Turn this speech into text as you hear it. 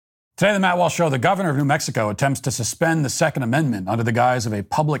Today, the Matt Walsh Show, the governor of New Mexico attempts to suspend the Second Amendment under the guise of a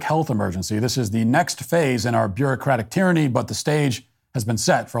public health emergency. This is the next phase in our bureaucratic tyranny, but the stage has been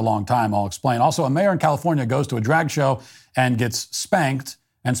set for a long time. I'll explain. Also, a mayor in California goes to a drag show and gets spanked.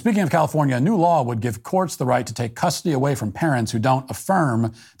 And speaking of California, a new law would give courts the right to take custody away from parents who don't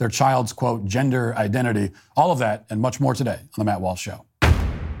affirm their child's, quote, gender identity. All of that and much more today on the Matt Walsh Show.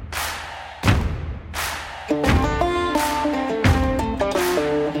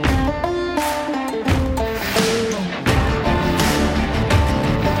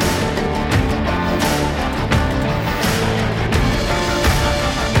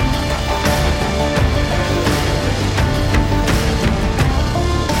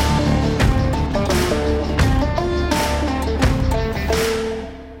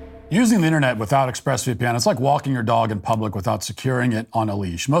 Using the internet without ExpressVPN, it's like walking your dog in public without securing it on a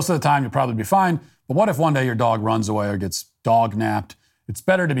leash. Most of the time, you'll probably be fine, but what if one day your dog runs away or gets dog napped? It's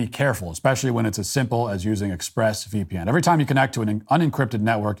better to be careful, especially when it's as simple as using ExpressVPN. Every time you connect to an unencrypted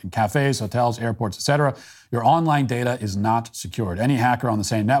network in cafes, hotels, airports, etc., your online data is not secured. Any hacker on the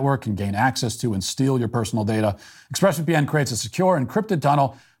same network can gain access to and steal your personal data. ExpressVPN creates a secure, encrypted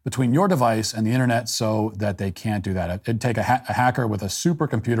tunnel between your device and the internet so that they can't do that. It'd take a hacker with a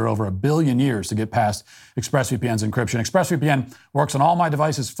supercomputer over 1 billion years to get past ExpressVPN's encryption. ExpressVPN works on all my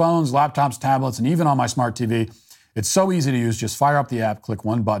devices, phones, laptops, tablets, and even on my smart TV. It's so easy to use. Just fire up the app, click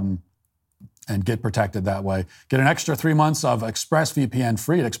one button, and get protected that way. Get an extra 3 months of ExpressVPN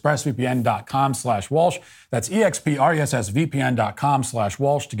free at expressvpn.com/Walsh. That's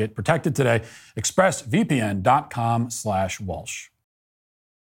expressvpn.com/Walsh to get protected today. expressvpn.com/Walsh.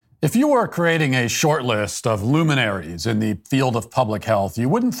 If you were creating a short list of luminaries in the field of public health, you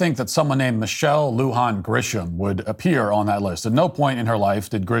wouldn't think that someone named Michelle Lujan Grisham would appear on that list. At no point in her life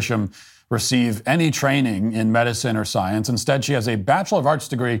did Grisham receive any training in medicine or science. Instead, she has a Bachelor of Arts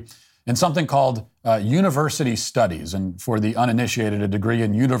degree in something called university studies. And for the uninitiated, a degree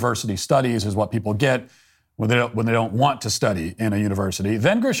in university studies is what people get when they don't want to study in a university.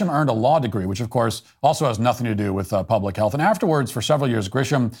 Then Grisham earned a law degree, which of course also has nothing to do with public health. And afterwards, for several years,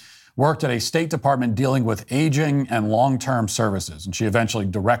 Grisham worked at a State Department dealing with aging and long-term services. And she eventually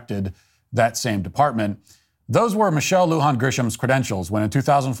directed that same department. Those were Michelle Lujan Grisham's credentials when in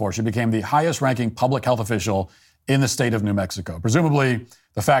 2004, she became the highest-ranking public health official in the state of New Mexico. Presumably,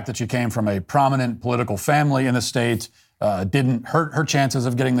 the fact that she came from a prominent political family in the state didn't hurt her chances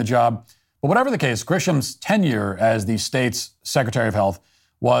of getting the job. But whatever the case, Grisham's tenure as the state's Secretary of Health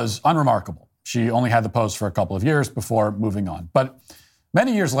was unremarkable. She only had the post for a couple of years before moving on. But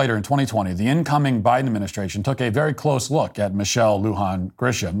many years later, in 2020, the incoming Biden administration took a very close look at Michelle Lujan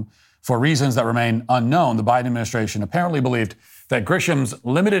Grisham. For reasons that remain unknown, the Biden administration apparently believed that Grisham's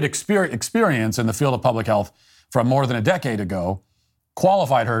limited experience in the field of public health from more than a decade ago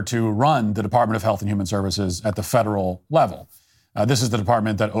qualified her to run the Department of Health and Human Services at the federal level. This is the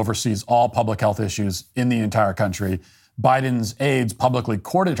department that oversees all public health issues in the entire country. Biden's aides publicly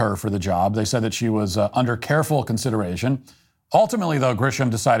courted her for the job. They said that she was under careful consideration. Ultimately, though, Grisham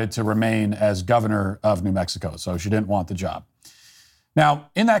decided to remain as governor of New Mexico, so she didn't want the job. Now,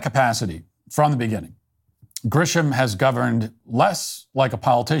 in that capacity, from the beginning, Grisham has governed less like a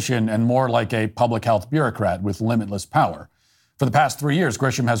politician and more like a public health bureaucrat with limitless power. For the past 3 years,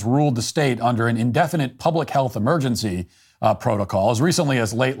 Grisham has ruled the state under an indefinite public health emergency protocol. As recently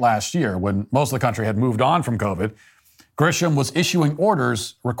as late last year, when most of the country had moved on from COVID, Grisham was issuing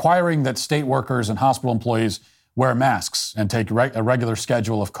orders requiring that state workers and hospital employees wear masks and take a regular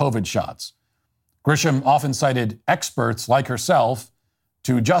schedule of COVID shots. Grisham often cited experts like herself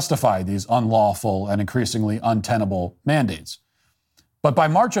to justify these unlawful and increasingly untenable mandates. But by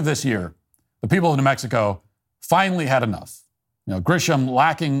March of this year, the people of New Mexico finally had enough. Grisham,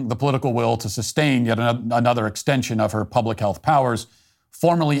 lacking the political will to sustain yet another extension of her public health powers,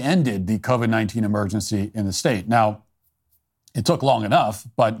 formally ended the COVID-19 emergency in the state. Now, it took long enough,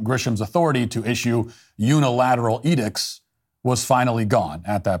 but Grisham's authority to issue unilateral edicts was finally gone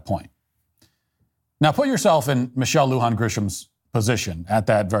at that point. Now, put yourself in Michelle Lujan Grisham's position at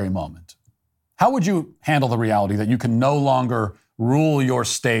that very moment. How would you handle the reality that you can no longer rule your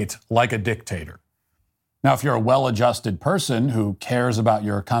state like a dictator? Now, if you're a well-adjusted person who cares about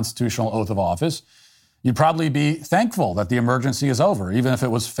your constitutional oath of office, you'd probably be thankful that the emergency is over, even if it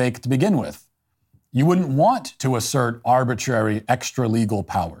was fake to begin with. You wouldn't want to assert arbitrary extra-legal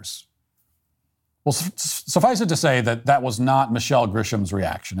powers. Well, suffice it to say that that was not Michelle Grisham's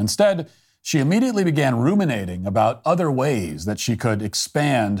reaction. Instead, she immediately began ruminating about other ways that she could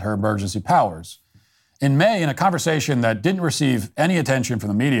expand her emergency powers. In May, in a conversation that didn't receive any attention from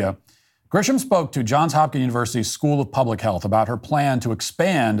the media, Grisham spoke to Johns Hopkins University's School of Public Health about her plan to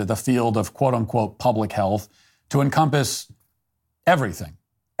expand the field of quote-unquote public health to encompass everything.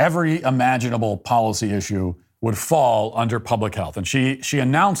 Every imaginable policy issue would fall under public health. And she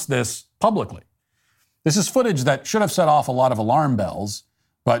announced this publicly. This is footage that should have set off a lot of alarm bells,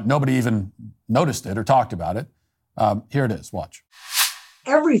 but nobody even noticed it or talked about it. Here it is. Watch.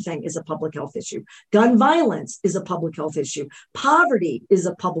 Everything is a public health issue. Gun violence is a public health issue. Poverty is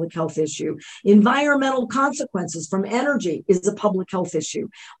a public health issue. Environmental consequences from energy is a public health issue.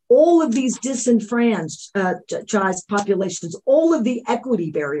 All of these disenfranchised populations, all of the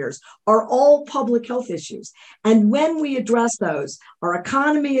equity barriers are all public health issues. And when we address those, our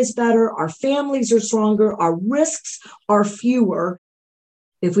economy is better, our families are stronger, our risks are fewer.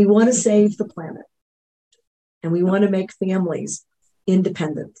 If we want to save the planet and we want to make families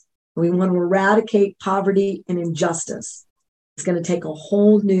independent, we want to eradicate poverty and injustice, it's going to take a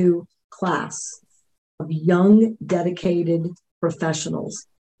whole new class of young, dedicated professionals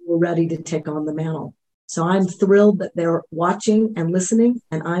who are ready to take on the mantle. So I'm thrilled that they're watching and listening,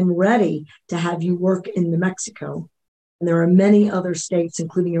 and I'm ready to have you work in New Mexico. And there are many other states,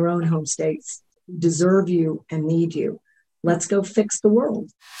 including your own home states, who deserve you and need you. Let's go fix the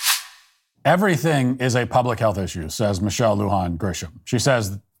world. Everything is a public health issue, says Michelle Lujan Grisham. She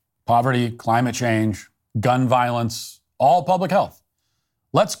says poverty, climate change, gun violence, all public health.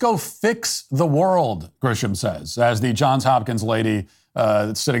 Let's go fix the world, Grisham says, as the Johns Hopkins lady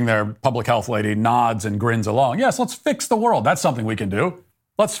sitting there, public health lady, nods and grins along. Yes, let's fix the world. That's something we can do.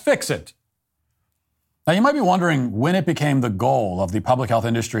 Let's fix it. Now, you might be wondering when it became the goal of the public health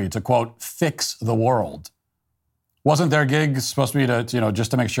industry to, quote, fix the world. Wasn't their gig supposed to be to,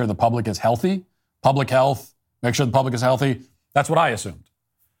 just to make sure the public is healthy? Public health, make sure the public is healthy? That's what I assumed.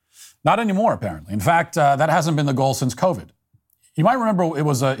 Not anymore, apparently. In fact, that hasn't been the goal since COVID. You might remember it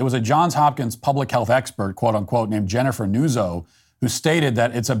was a Johns Hopkins public health expert, quote unquote, named Jennifer Nuzzo, who stated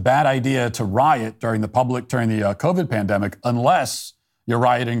that it's a bad idea to riot during the COVID pandemic unless you're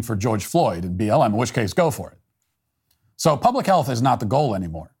rioting for George Floyd and BLM, in which case, go for it. So public health is not the goal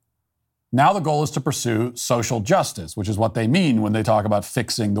anymore. Now the goal is to pursue social justice, which is what they mean when they talk about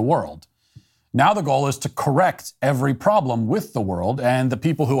fixing the world. Now the goal is to correct every problem with the world, and the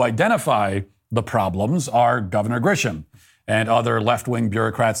people who identify the problems are Governor Grisham and other left-wing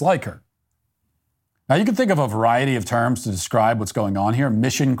bureaucrats like her. Now you can think of a variety of terms to describe what's going on here.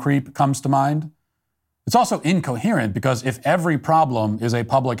 Mission creep comes to mind. It's also incoherent because if every problem is a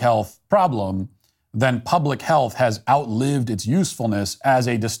public health problem, then public health has outlived its usefulness as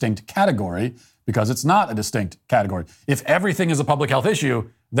a distinct category because it's not a distinct category. If everything is a public health issue,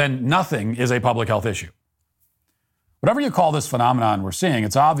 then nothing is a public health issue. Whatever you call this phenomenon we're seeing,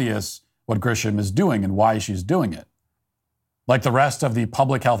 it's obvious what Grisham is doing and why she's doing it. Like the rest of the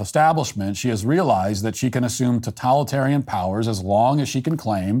public health establishment, she has realized that she can assume totalitarian powers as long as she can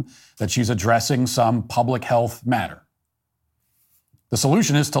claim that she's addressing some public health matter. The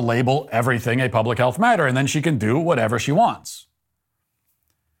solution is to label everything a public health matter, and then she can do whatever she wants.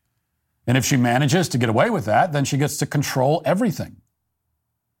 And if she manages to get away with that, then she gets to control everything.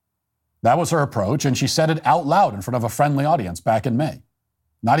 That was her approach, and she said it out loud in front of a friendly audience back in May,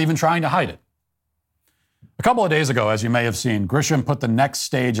 not even trying to hide it. A couple of days ago, as you may have seen, Grisham put the next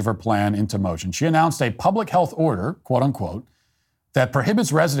stage of her plan into motion. She announced a public health order, quote unquote, that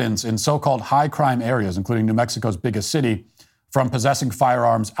prohibits residents in so-called high crime areas, including New Mexico's biggest city, from possessing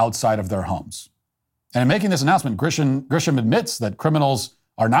firearms outside of their homes. And in making this announcement, Grisham admits that criminals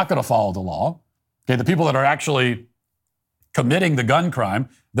are not going to follow the law. Okay, the people that are actually committing the gun crime,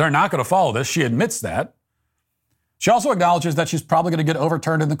 they're not going to follow this. She admits that. She also acknowledges that she's probably going to get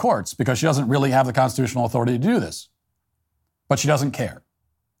overturned in the courts because she doesn't really have the constitutional authority to do this. But she doesn't care.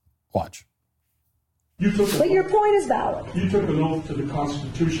 Watch. But your point is valid. You took an oath to the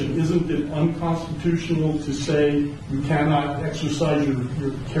Constitution. Isn't it unconstitutional to say you cannot exercise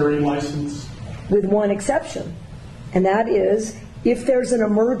your carrying license? With one exception, and that is if there's an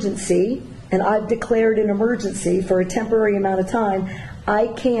emergency, and I've declared an emergency for a temporary amount of time,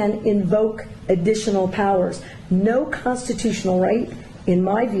 I can invoke additional powers. No constitutional right, in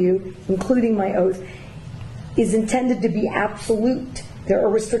my view, including my oath, is intended to be absolute. There are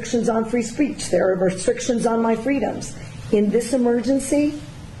restrictions on free speech. There are restrictions on my freedoms. In this emergency,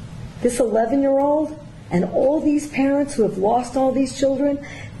 this 11-year-old and all these parents who have lost all these children,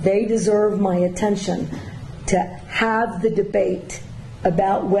 they deserve my attention to have the debate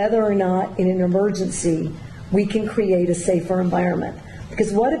about whether or not in an emergency we can create a safer environment.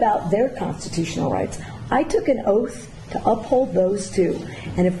 Because what about their constitutional rights? I took an oath to uphold those two.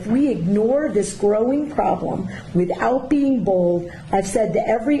 And if we ignore this growing problem without being bold, I've said to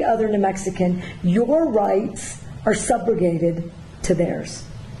every other New Mexican, your rights are subrogated to theirs.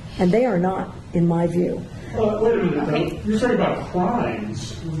 And they are not, in my view. Wait a minute. You're talking about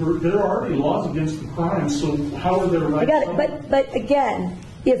crimes. There are already laws against the crimes, so how are their rights? I got it. But again,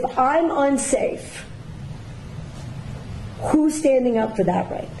 if I'm unsafe, who's standing up for that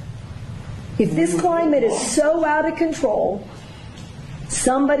right? If this climate is so out of control,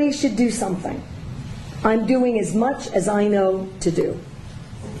 somebody should do something. I'm doing as much as I know to do.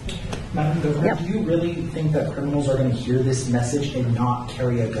 Madam Governor, do you really think that criminals are going to hear this message and not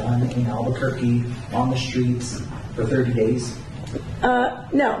carry a gun in Albuquerque on the streets for 30 days?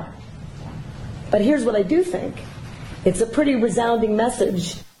 No. But here's what I do think. It's a pretty resounding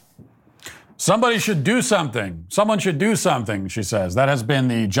message. Somebody should do something. Someone should do something, she says. That has been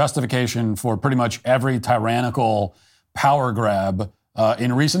the justification for pretty much every tyrannical power grab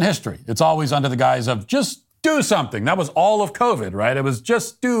in recent history. It's always under the guise of just do something. That was all of COVID, right? It was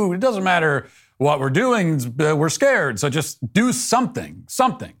just do. It doesn't matter what we're doing. We're scared. So just do something.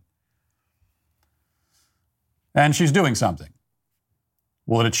 And she's doing something.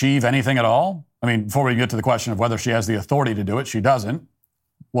 Will it achieve anything at all? I mean, before we get to the question of whether she has the authority to do it, she doesn't.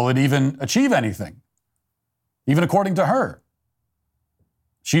 Will it even achieve anything? Even according to her.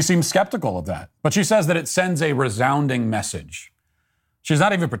 She seems skeptical of that. But she says that it sends a resounding message. She's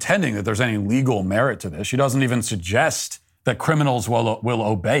not even pretending that there's any legal merit to this. She doesn't even suggest that criminals will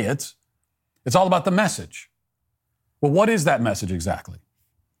obey it. It's all about the message. Well, what is that message exactly?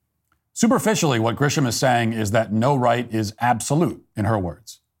 Superficially, what Grisham is saying is that no right is absolute, in her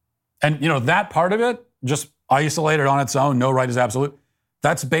words. And, that part of it, just isolated on its own, no right is absolute,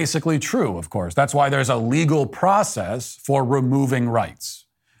 that's basically true, of course. That's why there's a legal process for removing rights.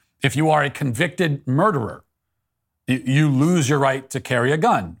 If you are a convicted murderer, you lose your right to carry a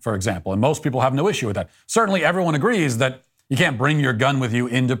gun, for example, and most people have no issue with that. Certainly everyone agrees that you can't bring your gun with you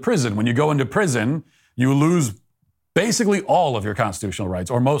into prison. When you go into prison, you lose basically all of your constitutional rights,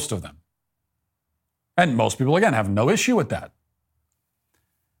 or most of them. And most people, again, have no issue with that.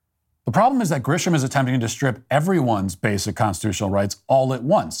 The problem is that Grisham is attempting to strip everyone's basic constitutional rights all at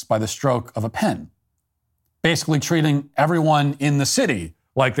once by the stroke of a pen, basically treating everyone in the city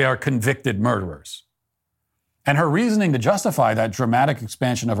like they are convicted murderers. And her reasoning to justify that dramatic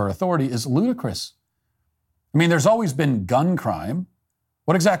expansion of her authority is ludicrous. I mean, there's always been gun crime.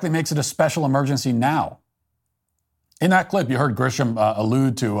 What exactly makes it a special emergency now? In that clip, you heard Grisham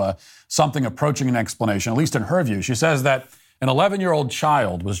allude to something approaching an explanation, at least in her view. She says that an 11-year-old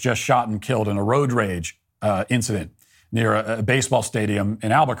child was just shot and killed in a road rage incident near a baseball stadium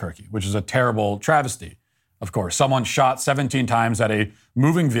in Albuquerque, which is a terrible travesty. Of course, someone shot 17 times at a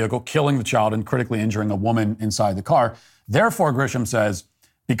moving vehicle, killing the child and critically injuring a woman inside the car. Therefore, Grisham says,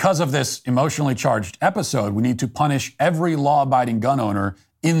 because of this emotionally charged episode, we need to punish every law-abiding gun owner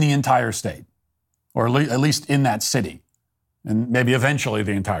in the entire state, or at least in that city, and maybe eventually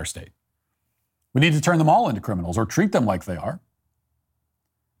the entire state. We need to turn them all into criminals or treat them like they are.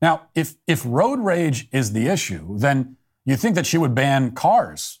 Now, if road rage is the issue, then you think that she would ban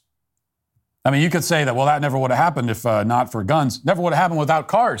cars. I mean, you could say that, well, that never would have happened if not for guns. Never would have happened without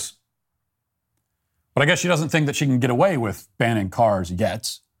cars. But I guess she doesn't think that she can get away with banning cars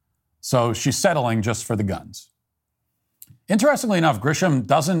yet. So she's settling just for the guns. Interestingly enough, Grisham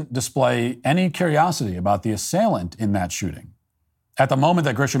doesn't display any curiosity about the assailant in that shooting. At the moment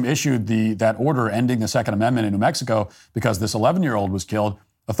that Grisham issued that order ending the Second Amendment in New Mexico because this 11-year-old was killed,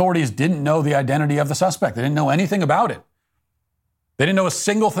 authorities didn't know the identity of the suspect. They didn't know anything about it. They didn't know a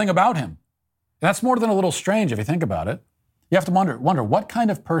single thing about him. And that's more than a little strange if you think about it. You have to wonder what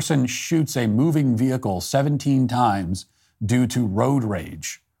kind of person shoots a moving vehicle 17 times due to road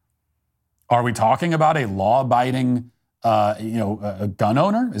rage? Are we talking about a law-abiding, a gun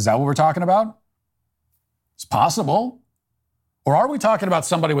owner? Is that what we're talking about? It's possible. Or are we talking about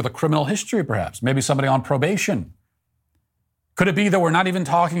somebody with a criminal history, perhaps? Maybe somebody on probation? Could it be that we're not even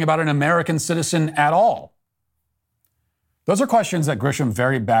talking about an American citizen at all? Those are questions that Grisham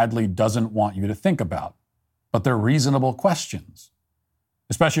very badly doesn't want you to think about, but they're reasonable questions,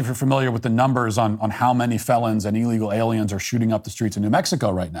 especially if you're familiar with the numbers on how many felons and illegal aliens are shooting up the streets of New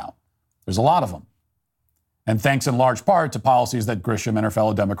Mexico right now. There's a lot of them. And thanks in large part to policies that Grisham and her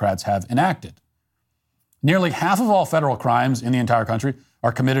fellow Democrats have enacted. Nearly half of all federal crimes in the entire country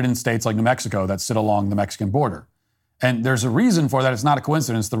are committed in states like New Mexico that sit along the Mexican border. And there's a reason for that. It's not a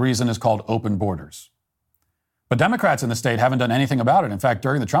coincidence. The reason is called open borders. But Democrats in the state haven't done anything about it. In fact,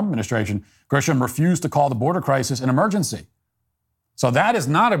 during the Trump administration, Grisham refused to call the border crisis an emergency. So that is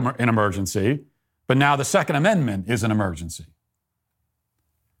not an emergency, But now the Second Amendment is an emergency.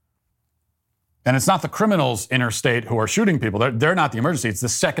 And it's not the criminals interstate who are shooting people. They're not the emergency. It's the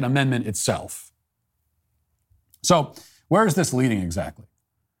Second Amendment itself. So where is this leading exactly?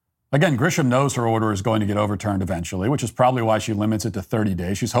 Again, Grisham knows her order is going to get overturned eventually, which is probably why she limits it to 30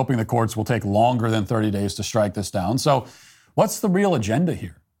 days. She's hoping the courts will take longer than 30 days to strike this down. So what's the real agenda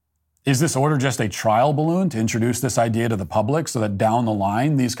here? Is this order just a trial balloon to introduce this idea to the public so that down the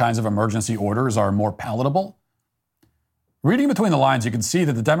line, these kinds of emergency orders are more palatable? Reading between the lines, you can see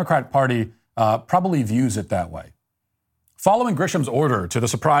that the Democratic Party probably views it that way. Following Grisham's order, to the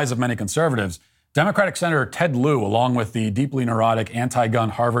surprise of many conservatives, Democratic Senator Ted Lieu, along with the deeply neurotic anti-gun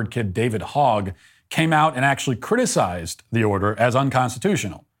Harvard kid David Hogg, came out and actually criticized the order as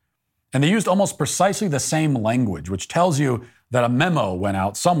unconstitutional. And they used almost precisely the same language, which tells you that a memo went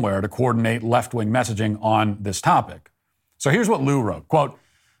out somewhere to coordinate left-wing messaging on this topic. So here's what Lieu wrote, quote,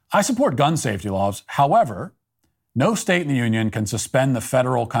 "I support gun safety laws. However, no state in the union can suspend the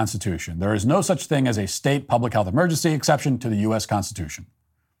federal Constitution. There is no such thing as a state public health emergency exception to the U.S. Constitution."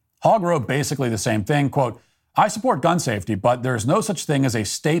 Hogg wrote basically the same thing, quote, "I support gun safety, but there is no such thing as a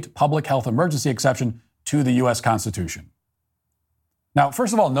state public health emergency exception to the U.S. Constitution." Now,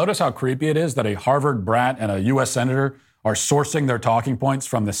 first of all, notice how creepy it is that a Harvard brat and a U.S. senator are sourcing their talking points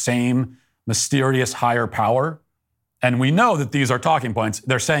from the same mysterious higher power. And we know that these are talking points.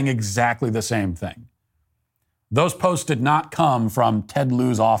 They're saying exactly the same thing. Those posts did not come from Ted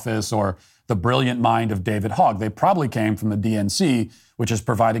Lieu's office or the brilliant mind of David Hogg. They probably came from the DNC, which is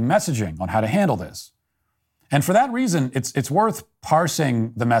providing messaging on how to handle this. And for that reason, it's worth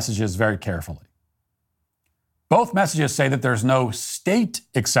parsing the messages very carefully. Both messages say that there's no state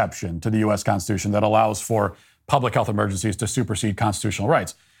exception to the U.S. Constitution that allows for public health emergencies to supersede constitutional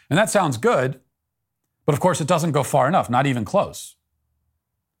rights. And that sounds good, but of course it doesn't go far enough, not even close.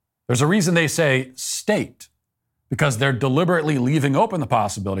 There's a reason they say state, because they're deliberately leaving open the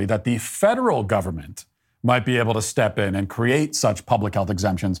possibility that the federal government might be able to step in and create such public health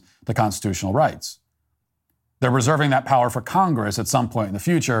exemptions to constitutional rights. They're reserving that power for Congress at some point in the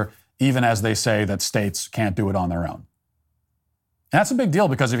future, even as they say that states can't do it on their own. And that's a big deal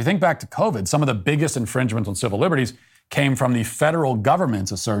because if you think back to COVID, some of the biggest infringements on civil liberties came from the federal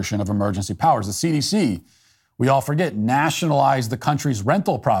government's assertion of emergency powers. The CDC, we all forget, nationalized the country's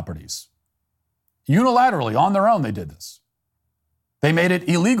rental properties. Unilaterally, on their own, they did this. They made it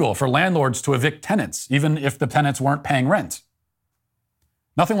illegal for landlords to evict tenants, even if the tenants weren't paying rent.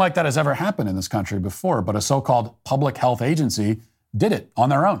 Nothing like that has ever happened in this country before, but a so-called public health agency did it on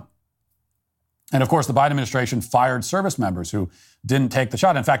their own. And of course, the Biden administration fired service members who didn't take the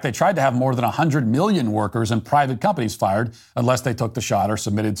shot. In fact, they tried to have more than 100 million workers in private companies fired unless they took the shot or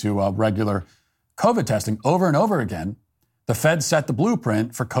submitted to regular COVID testing over and over again. The Fed set the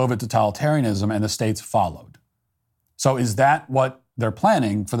blueprint for COVID totalitarianism, and the states followed. So is that what they're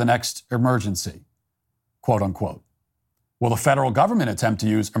planning for the next emergency, quote unquote? Will the federal government attempt to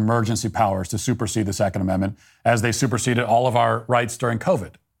use emergency powers to supersede the Second Amendment as they superseded all of our rights during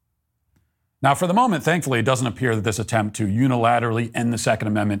COVID? Now, for the moment, thankfully, it doesn't appear that this attempt to unilaterally end the Second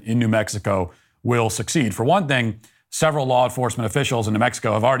Amendment in New Mexico will succeed. For one thing, several law enforcement officials in New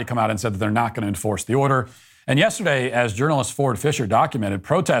Mexico have already come out and said that they're not going to enforce the order. And yesterday, as journalist Ford Fisher documented,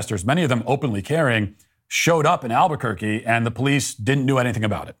 protesters, many of them openly carrying, showed up in Albuquerque and the police didn't do anything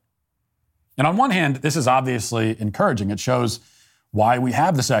about it. And on one hand, this is obviously encouraging. It shows why we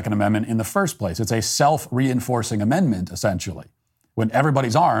have the Second Amendment in the first place. It's a self-reinforcing amendment, essentially. When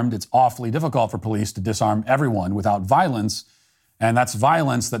everybody's armed, it's awfully difficult for police to disarm everyone without violence, and that's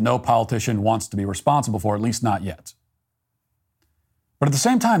violence that no politician wants to be responsible for, at least not yet. But at the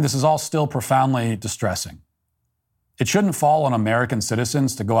same time, this is all still profoundly distressing. It shouldn't fall on American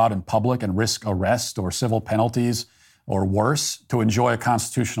citizens to go out in public and risk arrest or civil penalties or worse to enjoy a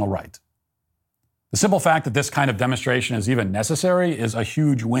constitutional right. The simple fact that this kind of demonstration is even necessary is a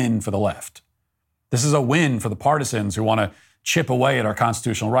huge win for the left. This is a win for the partisans who want to chip away at our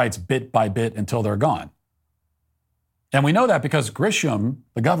constitutional rights bit by bit until they're gone. And we know that because Grisham,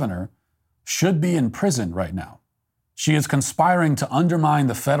 the governor, should be in prison right now. She is conspiring to undermine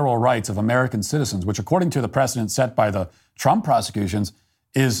the federal rights of American citizens, which, according to the precedent set by the Trump prosecutions,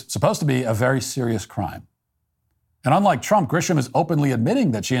 is supposed to be a very serious crime. And unlike Trump, Grisham is openly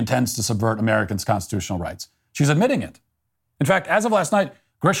admitting that she intends to subvert Americans' constitutional rights. She's admitting it. In fact, as of last night,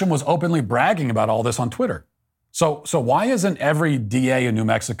 Grisham was openly bragging about all this on Twitter. So why isn't every DA in New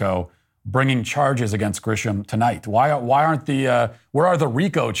Mexico bringing charges against Grisham tonight? Why aren't where are the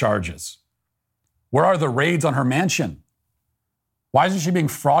RICO charges? Where are the raids on her mansion? Why isn't she being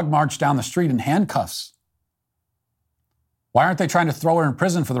frog marched down the street in handcuffs? Why aren't they trying to throw her in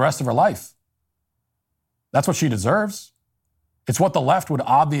prison for the rest of her life? That's what she deserves. It's what the left would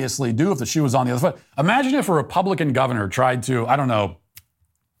obviously do if the shoe was on the other foot. Imagine if a Republican governor tried to, I don't know,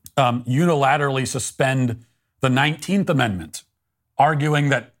 unilaterally suspend the 19th Amendment, arguing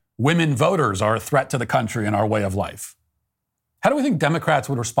that women voters are a threat to the country and our way of life. How do we think Democrats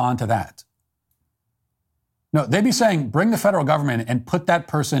would respond to that? No, they'd be saying, bring the federal government and put that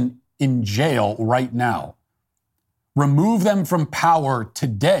person in jail right now. Remove them from power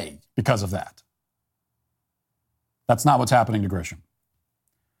today because of that. That's not what's happening to Grisham.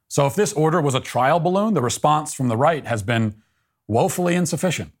 So if this order was a trial balloon, the response from the right has been woefully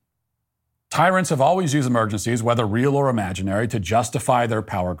insufficient. Tyrants have always used emergencies, whether real or imaginary, to justify their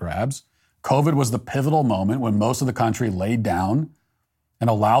power grabs. COVID was the pivotal moment when most of the country laid down and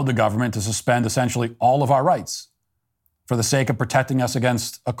allowed the government to suspend essentially all of our rights for the sake of protecting us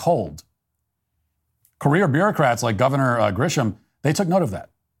against a cold. Career bureaucrats like Governor Grisham, they took note of that.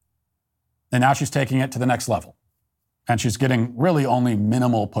 And now she's taking it to the next level. And she's getting really only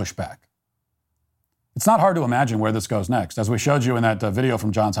minimal pushback. It's not hard to imagine where this goes next. As we showed you in that video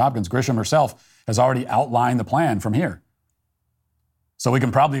from Johns Hopkins, Grisham herself has already outlined the plan from here. So we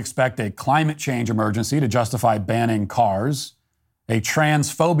can probably expect a climate change emergency to justify banning cars, a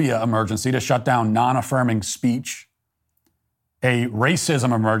transphobia emergency to shut down non-affirming speech, a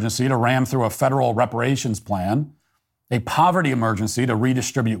racism emergency to ram through a federal reparations plan, a poverty emergency to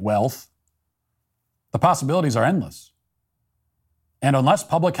redistribute wealth. The possibilities are endless. And unless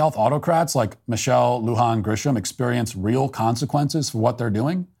public health autocrats like Michelle Lujan Grisham experience real consequences for what they're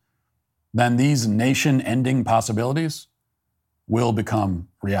doing, then these nation-ending possibilities will become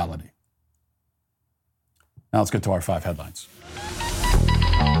reality. Now let's get to our 5 headlines.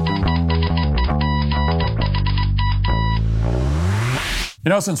 You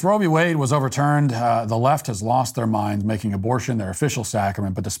know, since Roe v. Wade was overturned, the left has lost their mind, making abortion their official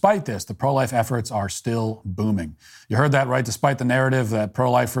sacrament. But despite this, the pro-life efforts are still booming. You heard that right. Despite the narrative that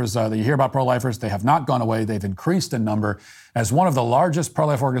pro-lifers, that you hear about pro-lifers, they have not gone away. They've increased in number. As one of the largest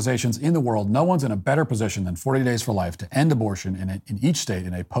pro-life organizations in the world, no one's in a better position than 40 Days for Life to end abortion in each state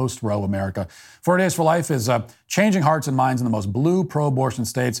in a post-Roe America. 40 Days for Life is changing hearts and minds in the most blue pro-abortion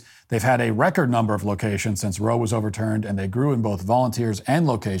states. They've had a record number of locations since Roe was overturned, and they grew in both volunteers and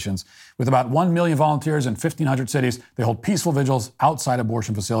locations. With about 1 million volunteers in 1,500 cities, they hold peaceful vigils outside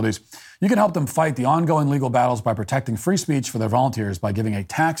abortion facilities. You can help them fight the ongoing legal battles by protecting free speech for their volunteers by giving a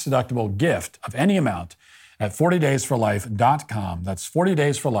tax-deductible gift of any amount at 40daysforlife.com. That's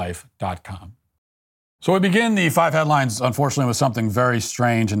 40daysforlife.com. So we begin the 5 headlines, unfortunately, with something very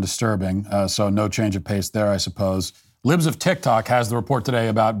strange and disturbing. So no change of pace there, I suppose. Libs of TikTok has the report today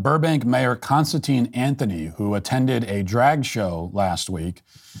about Burbank Mayor Constantine Anthony, who attended a drag show last week.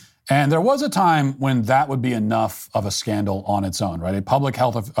 And there was a time when that would be enough of a scandal on its own, right? A public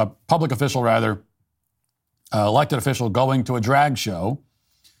official, elected official going to a drag show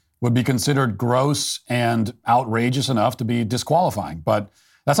would be considered gross and outrageous enough to be disqualifying. But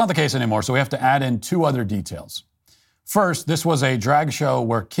that's not the case anymore, so we have to add in 2 other details. First, this was a drag show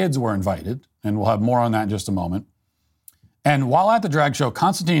where kids were invited, and we'll have more on that in just a moment. And while at the drag show,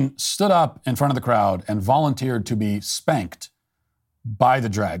 Constantine stood up in front of the crowd and volunteered to be spanked by the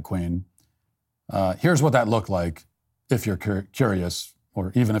drag queen. Here's what that looked like, if you're curious,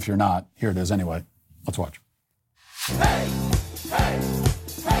 or even if you're not. Here it is anyway. Let's watch. Hey, hey.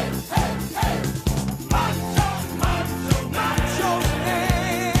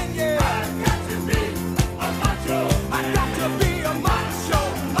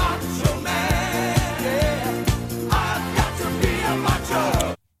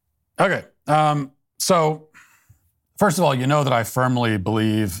 Okay, so first of all, you know that I firmly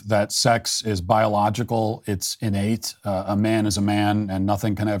believe that sex is biological, it's innate. A man is a man and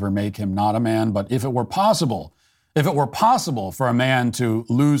nothing can ever make him not a man. But if it were possible for a man to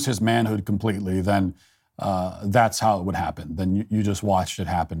lose his manhood completely, then that's how it would happen. Then you just watched it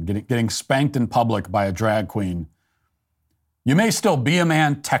happen. Getting spanked in public by a drag queen. You may still be a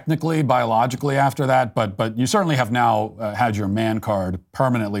man technically, biologically after that, but you certainly have now had your man card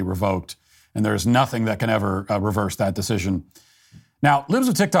permanently revoked, and there's nothing that can ever reverse that decision. Now, Libs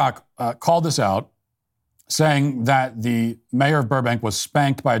of TikTok called this out, saying that the mayor of Burbank was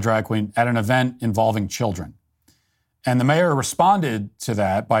spanked by a drag queen at an event involving children. And the mayor responded to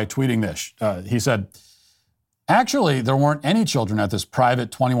that by tweeting this. He said, "Actually, there weren't any children at this private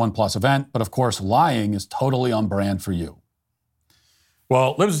 21-plus event, but of course, lying is totally on brand for you."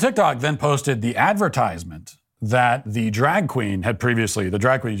 Well, Libs of TikTok then posted the advertisement that the drag queen you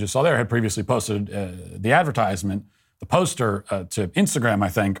just saw there, had previously posted the advertisement, the poster to Instagram, I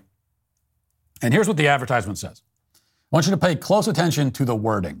think. And here's what the advertisement says. I want you to pay close attention to the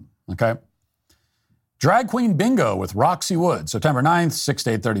wording, okay? Drag Queen Bingo with Roxy Wood, September 9th, 6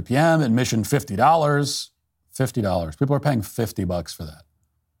 to 8:30 p.m., admission $50. $50. People are paying $50 for that.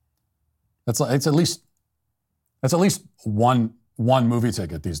 It's at least one movie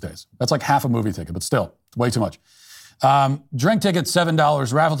ticket these days. That's like half a movie ticket, but still, it's way too much. Drink tickets,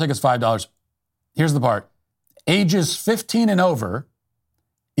 $7. Raffle tickets, $5. Here's the part. Ages 15 and over,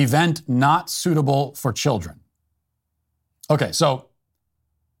 event not suitable for children. Okay, so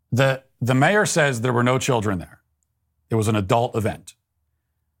the mayor says there were no children there. It was an adult event.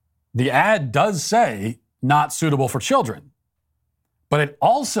 The ad does say not suitable for children, but it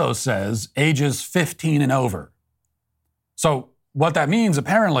also says ages 15 and over. So what that means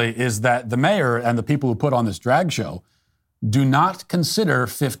apparently is that the mayor and the people who put on this drag show do not consider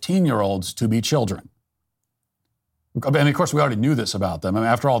 15-year-olds to be children. And of course, we already knew this about them. I mean,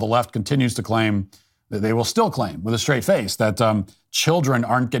 after all, the left continues to claim, that they will still claim with a straight face, that children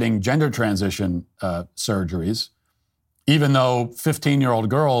aren't getting gender transition surgeries, even though 15-year-old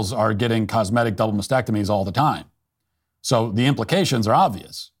girls are getting cosmetic double mastectomies all the time. So the implications are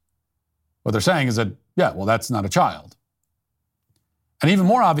obvious. What they're saying is that, yeah, well, that's not a child. And even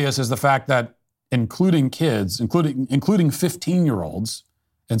more obvious is the fact that including kids, including 15-year-olds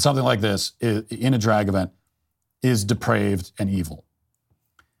in something like this, in a drag event, is depraved and evil.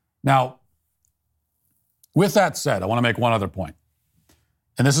 Now, with that said, I want to make one other point.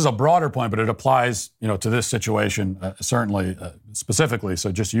 And this is a broader point, but it applies, to this situation, certainly, specifically,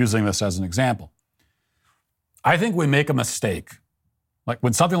 so just using this as an example. I think we make a mistake. Like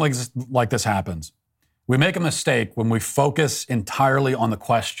when something like this happens, we make a mistake when we focus entirely on the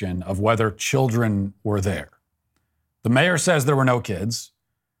question of whether children were there. The mayor says there were no kids.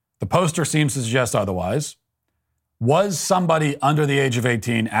 The poster seems to suggest otherwise. Was somebody under the age of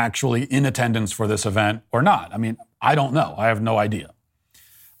 18 actually in attendance for this event or not? I mean, I don't know. I have no idea.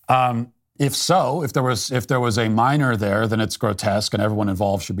 If so, if there was a minor there, then it's grotesque and everyone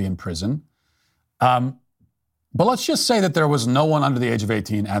involved should be in prison. But let's just say that there was no one under the age of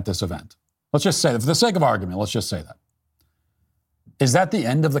 18 at this event. Let's just say, for the sake of argument, let's just say that. Is that the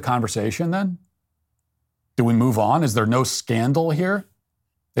end of the conversation then? Do we move on? Is there no scandal here?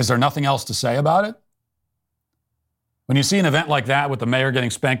 Is there nothing else to say about it? When you see an event like that with the mayor getting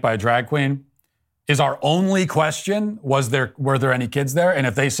spanked by a drag queen, is our only question, were there any kids there? And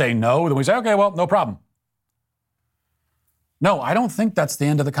if they say no, then we say, okay, well, no problem. No, I don't think that's the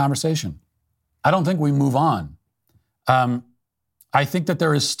end of the conversation. I don't think we move on. I think that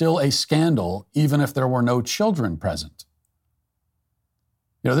there is still a scandal, even if there were no children present.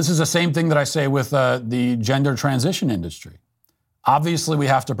 This is the same thing that I say with the gender transition industry. Obviously, we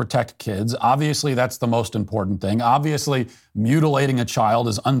have to protect kids. Obviously, that's the most important thing. Obviously, mutilating a child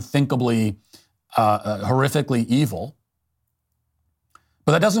is unthinkably, horrifically evil.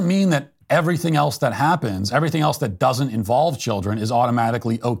 But that doesn't mean that everything else that happens, everything else that doesn't involve children is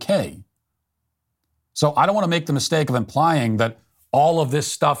automatically okay. So I don't want to make the mistake of implying that all of this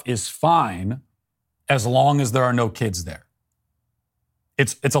stuff is fine as long as there are no kids there.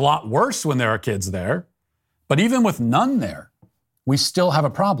 It's a lot worse when there are kids there, but even with none there, we still have a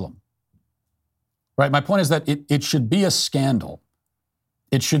problem, right? My point is that it should be a scandal.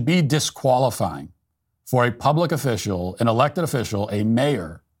 It should be disqualifying for a public official, an elected official, a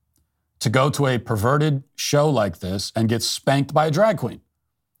mayor, to go to a perverted show like this and get spanked by a drag queen.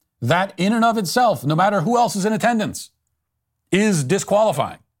 That in and of itself, no matter who else is in attendance, is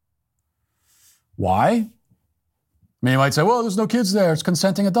disqualifying. Why? I mean, you might say, well, there's no kids there. It's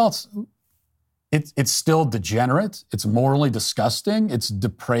consenting adults. It's still degenerate. It's morally disgusting. It's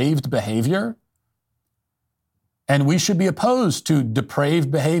depraved behavior. And we should be opposed to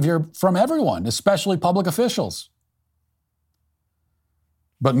depraved behavior from everyone, especially public officials.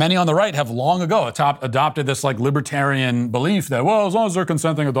 But many on the right have long ago adopted this like libertarian belief that, well, as long as they're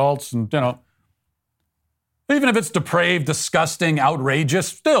consenting adults and, even if it's depraved, disgusting, outrageous,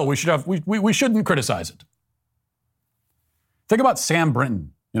 still we shouldn't criticize it. Think about Sam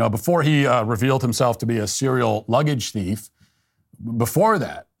Brinton. Before he revealed himself to be a serial luggage thief, before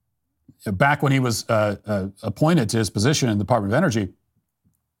that, back when he was appointed to his position in the Department of Energy,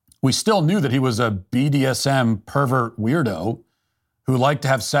 we still knew that he was a BDSM pervert weirdo who liked to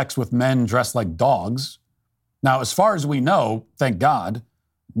have sex with men dressed like dogs. Now, as far as we know, thank God,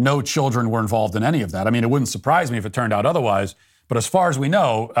 no children were involved in any of that. I mean, it wouldn't surprise me if it turned out otherwise, but as far as we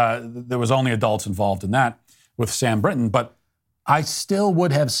know, there was only adults involved in that with Sam Brinton. But I still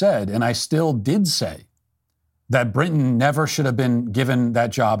would have said, and I still did say, that Brinton never should have been given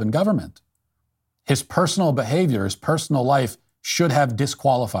that job in government. His personal behavior, his personal life should have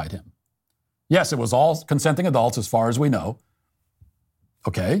disqualified him. Yes, it was all consenting adults as far as we know.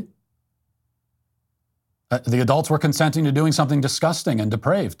 Okay. The adults were consenting to doing something disgusting and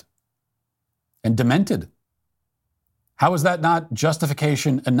depraved and demented. How is that not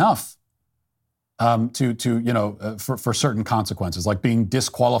justification enough for certain consequences, like being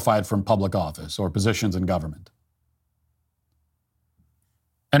disqualified from public office or positions in government?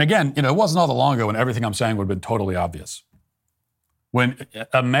 And again, it wasn't all that long ago when everything I'm saying would have been totally obvious. When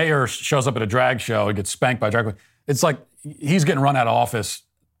a mayor shows up at a drag show and gets spanked by a drag queen, it's like he's getting run out of office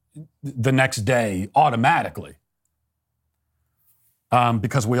the next day automatically.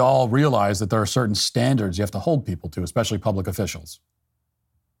 Because we all realize that there are certain standards you have to hold people to, especially public officials.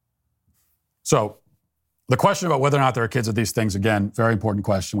 So the question about whether or not there are kids at these things, again, very important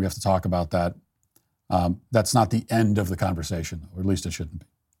question. We have to talk about that. That's not the end of the conversation, or at least it shouldn't be.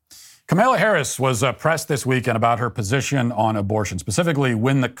 Kamala Harris was pressed this weekend about her position on abortion, specifically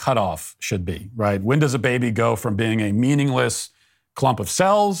when the cutoff should be, right? When does a baby go from being a meaningless clump of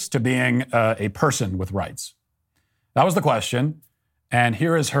cells to being a person with rights? That was the question, and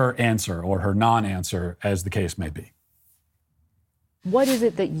here is her answer, or her non-answer, as the case may be. What is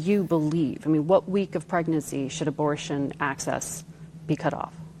it that you believe? I mean, what week of pregnancy should abortion access be cut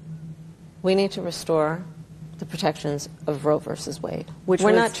off? We need to restore the protections of Roe versus Wade.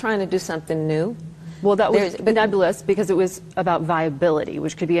 We're not trying to do something new. Well, that was nebulous because it was about viability,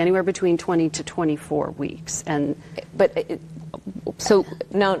 which could be anywhere between 20 to 24 weeks. No. Let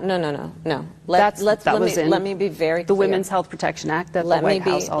me be very clear. The Women's Health Protection Act that the White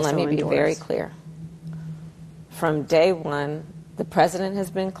House also endorsed. Let me be very clear. From day one, the president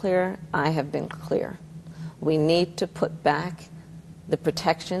has been clear. I have been clear. We need to put back the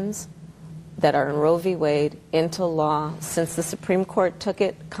protections that are in Roe v. Wade into law. Since the Supreme Court took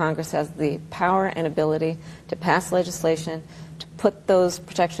it, Congress has the power and ability to pass legislation to put those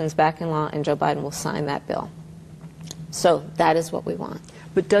protections back in law, and Joe Biden will sign that bill. So that is what we want.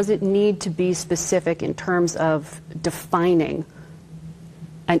 But does it need to be specific in terms of defining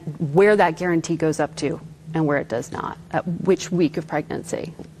and where that guarantee goes up to and where it does not? At which week of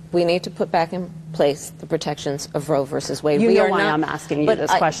pregnancy? We need to put back in place the protections of Roe versus Wade. You know why I'm asking you this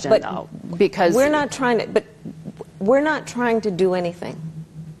question, though, because we're not trying to do anything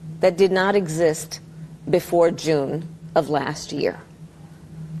that did not exist before June of last year.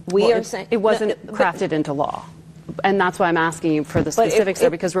 It wasn't crafted into law, and that's why I'm asking you for the specifics there,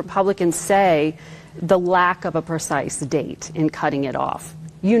 because Republicans say the lack of a precise date in cutting it off.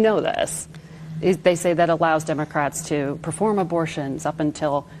 You know this. They say that allows Democrats to perform abortions up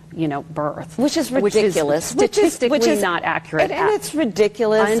until, birth. Which is ridiculous. Which is statistically not accurate. And it's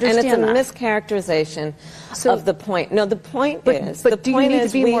ridiculous. I understand and it's a that. mischaracterization of the point. No, the point is... But do you need to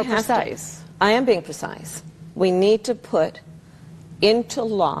be more precise? I am being precise. We need to put into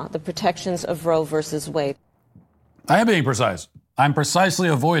law the protections of Roe versus Wade. I am being precise. I'm precisely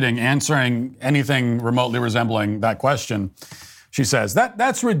avoiding answering anything remotely resembling that question. She says,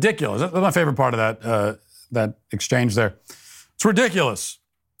 that's ridiculous. That's my favorite part of that exchange there. It's ridiculous.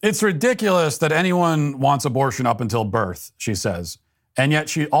 It's ridiculous that anyone wants abortion up until birth, she says. And yet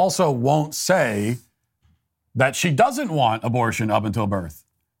she also won't say that she doesn't want abortion up until birth.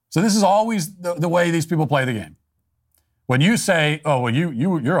 So this is always the way these people play the game. When you say, oh, well,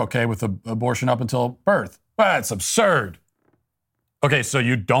 you're okay with abortion up until birth. Well, that's absurd. Okay, so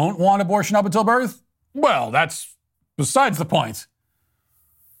you don't want abortion up until birth? Well, that's besides the point.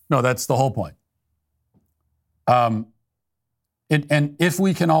 No, that's the whole point. And if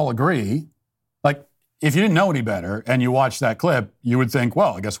we can all agree, like if you didn't know any better and you watched that clip, you would think,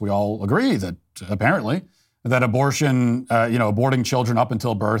 well, I guess we all agree that apparently that abortion, aborting children up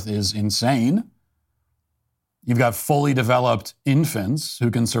until birth is insane. You've got fully developed infants who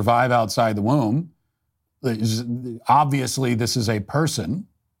can survive outside the womb. Obviously, this is a person.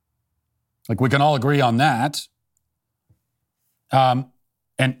 Like we can all agree on that. And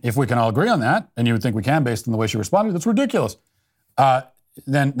if we can all agree on that, and you would think we can based on the way she responded, that's ridiculous.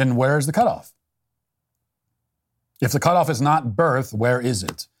 Then where's the cutoff? If the cutoff is not birth, where is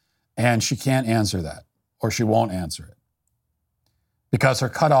it? And she can't answer that, or she won't answer it. Because her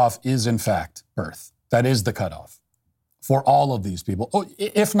cutoff is, in fact, birth. That is the cutoff for all of these people,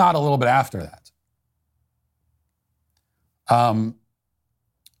 if not a little bit after that.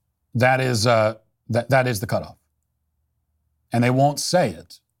 That is the cutoff. And they won't say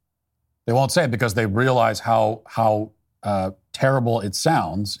it. They won't say it because they realize how terrible it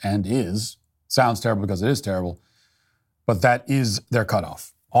sounds and is. It sounds terrible because it is terrible. But that is their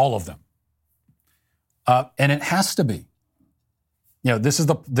cutoff, all of them. And it has to be.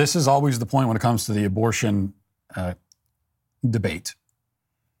 This is always the point when it comes to the abortion debate,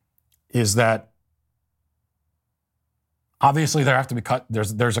 is that obviously there have to be cut.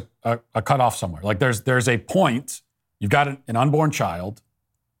 There's a cutoff somewhere. Like there's a point. You've got an unborn child.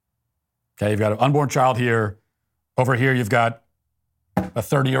 Okay, you've got an unborn child here. Over here, you've got a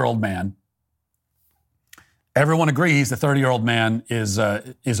 30-year-old man. Everyone agrees the 30-year-old man is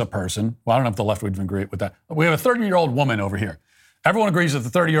a person. Well, I don't know if the left would even agree with that. We have a 30-year-old woman over here. Everyone agrees that the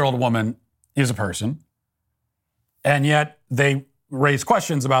 30-year-old woman is a person, and yet they raise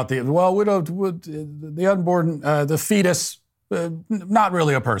questions about the unborn, the fetus, not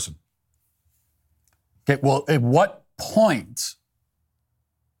really a person. Okay, well, at what point,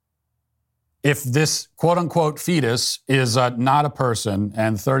 if this quote-unquote fetus is not a person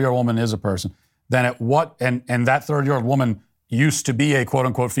and the 30-year-old woman is a person, then at what, and that 30-year-old woman used to be a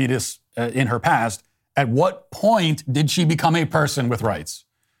quote-unquote fetus in her past, at what point did she become a person with rights?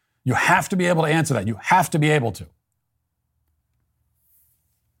 You have to be able to answer that. You have to be able to.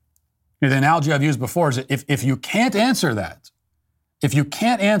 The analogy I've used before is that if you can't answer that, if you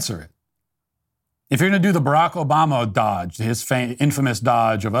can't answer it, if you're going to do the Barack Obama dodge, his infamous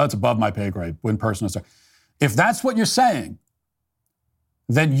dodge of, it's above my pay grade, when person is, if that's what you're saying,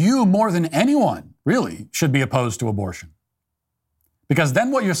 then you, more than anyone, really, should be opposed to abortion. Because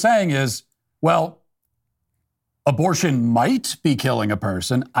then what you're saying is, well, abortion might be killing a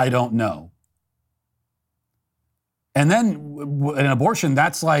person, I don't know. And then an abortion,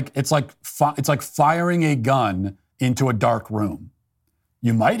 it's like firing a gun into a dark room.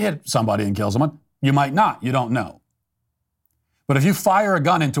 You might hit somebody and kill someone. You might not. You don't know. But if you fire a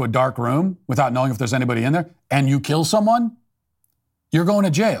gun into a dark room without knowing if there's anybody in there and you kill someone, you're going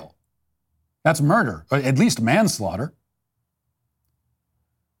to jail. That's murder, or at least manslaughter.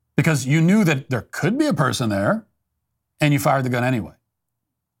 Because you knew that there could be a person there and you fired the gun anyway.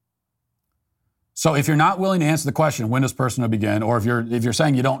 So if you're not willing to answer the question, when does person begin, or if you're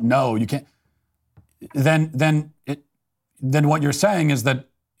saying you don't know, you can't, then what you're saying is that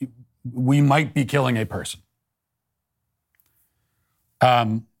we might be killing a person.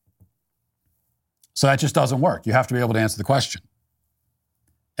 So that just doesn't work. You have to be able to answer the question.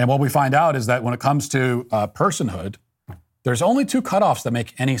 And what we find out is that when it comes to personhood, there's only two cutoffs that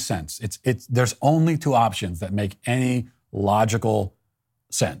make any sense. There's only two options that make any logical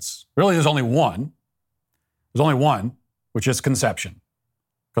sense. Really, there's only one. There's only one, which is conception,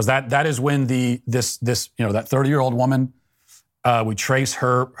 because that is when that 30-year-old woman, we trace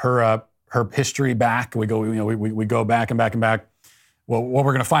her history back. We go back and back and back. Well, what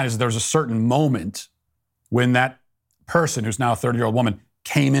we're going to find is there's a certain moment when that person, who's now a 30-year-old woman,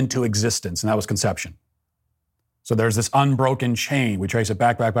 came into existence, and that was conception. So there's this unbroken chain. We trace it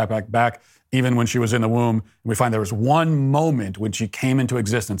back, even when she was in the womb. And we find there was one moment when she came into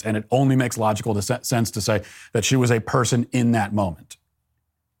existence, and it only makes logical sense to say that she was a person in that moment.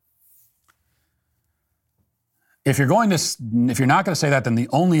 If you're not going to say that, then the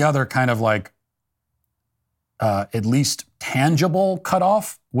only other kind of at least tangible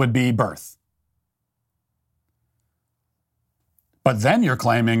cutoff would be birth. But then you're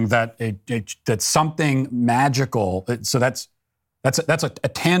claiming that that something magical. So that's a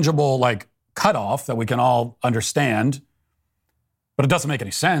tangible cutoff that we can all understand. But it doesn't make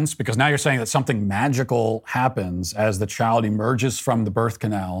any sense, because now you're saying that something magical happens as the child emerges from the birth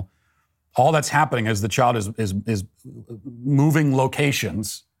canal. All that's happening is the child is moving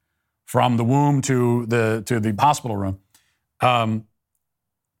locations from the womb to the hospital room, and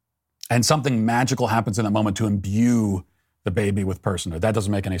something magical happens in that moment to imbue the baby with personhood. That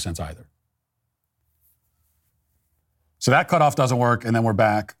doesn't make any sense either. So that cutoff doesn't work, and then we're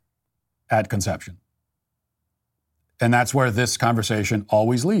back at conception. And that's where this conversation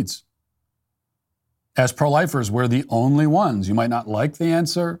always leads. As pro-lifers, we're the only ones. You might not like the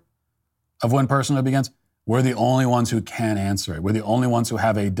answer of when personhood begins. We're the only ones who can answer it. We're the only ones who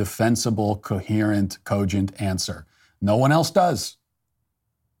have a defensible, coherent, cogent answer. No one else does.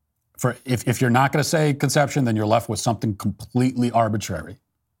 If you're not going to say conception, then you're left with something completely arbitrary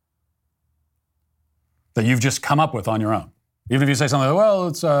that you've just come up with on your own. Even if you say something like, well,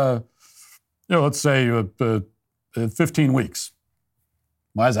 it's let's say 15 weeks.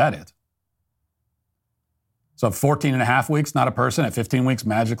 Why is that it? So at 14 and a half weeks, not a person. At 15 weeks,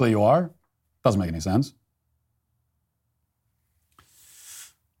 magically you are? Doesn't make any sense.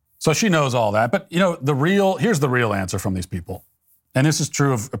 So she knows all that. But, here's the real answer from these people. And this is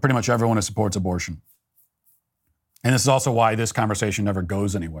true of pretty much everyone who supports abortion. And this is also why this conversation never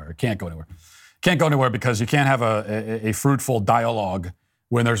goes anywhere. It can't go anywhere. It can't go anywhere because you can't have a fruitful dialogue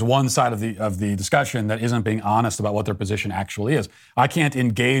when there's one side of the discussion that isn't being honest about what their position actually is. I can't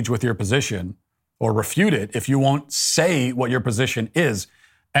engage with your position or refute it if you won't say what your position is.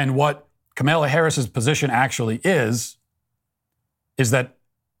 And what Kamala Harris's position actually is is that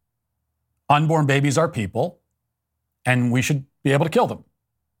unborn babies are people and we should be able to kill them.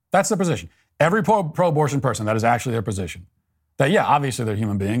 That's their position. Every pro-abortion person, that is actually their position. That, yeah, obviously they're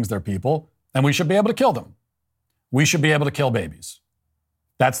human beings, they're people, and we should be able to kill them. We should be able to kill babies.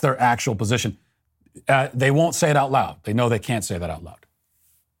 That's their actual position. They won't say it out loud. They know they can't say that out loud.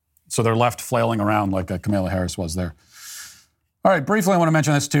 So they're left flailing around like Kamala Harris was there. All right, briefly, I want to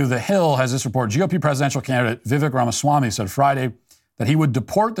mention this too. The Hill has this report. GOP presidential candidate Vivek Ramaswamy said Friday that he would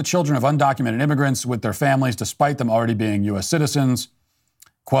deport the children of undocumented immigrants with their families despite them already being U.S. citizens.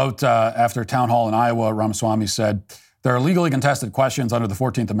 Quote, after a town hall in Iowa, Ramaswamy said, there are legally contested questions under the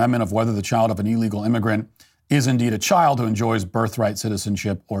 14th Amendment of whether the child of an illegal immigrant is indeed a child who enjoys birthright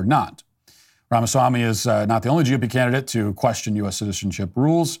citizenship or not. Ramaswamy is not the only GOP candidate to question U.S. citizenship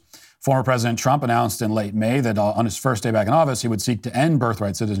rules. Former President Trump announced in late May that on his first day back in office, he would seek to end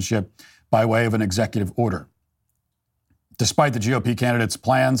birthright citizenship by way of an executive order. Despite the GOP candidate's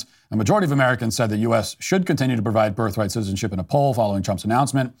plans, a majority of Americans said the U.S. should continue to provide birthright citizenship in a poll following Trump's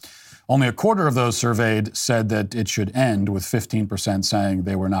announcement. Only a quarter of those surveyed said that it should end, with 15% saying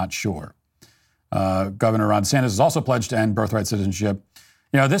they were not sure. Governor Ron DeSantis has also pledged to end birthright citizenship.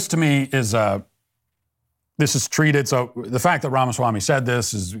 You know, this to me is this is treated. So the fact that Ramaswamy said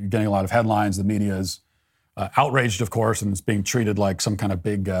this is getting a lot of headlines. The media is outraged, of course, and it's being treated like some kind of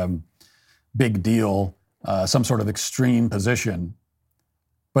big deal, some sort of extreme position.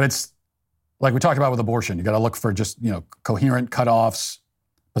 But it's like we talked about with abortion. You got to look for just, you know, coherent cutoffs,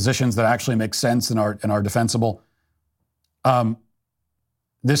 positions that actually make sense and are defensible.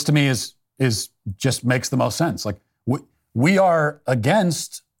 This to me is just makes the most sense. Like we are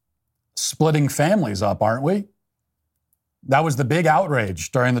against splitting families up, aren't we? That was the big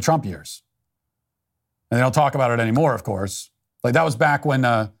outrage during the Trump years. And they don't talk about it anymore, of course. Like that was back when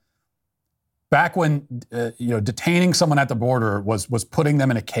detaining someone at the border was putting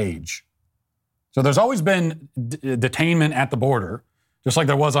them in a cage. So there's always been detainment at the border, just like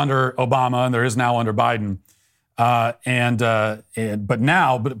there was under Obama and there is now under Biden. But for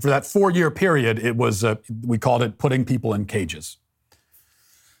that 4-year period, it was we called it putting people in cages.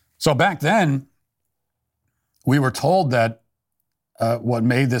 So back then, we were told that what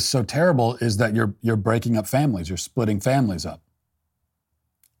made this so terrible is that you're breaking up families, you're splitting families up.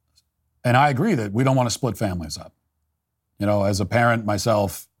 And I agree that we don't want to split families up. You know, as a parent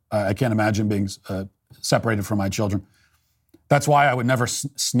myself, I can't imagine being separated from my children. That's why I would never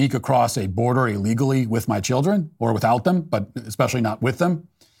sneak across a border illegally with my children or without them, but especially not with them.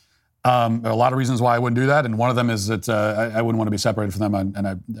 There are a lot of reasons why I wouldn't do that, and one of them is that I wouldn't want to be separated from them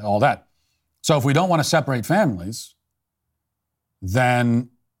and all that. So if we don't want to separate families, and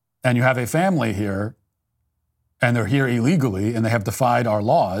you have a family here, and they're here illegally, and they have defied our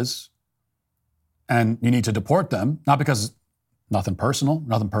laws, and you need to deport them, not because nothing personal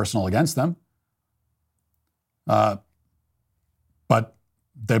against them, but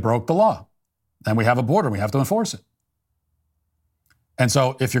they broke the law, and we have a border, we have to enforce it. And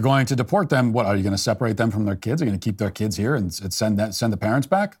so if you're going to deport them, what, are you going to separate them from their kids? Are you going to keep their kids here and send the parents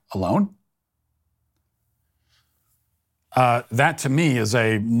back alone? That to me is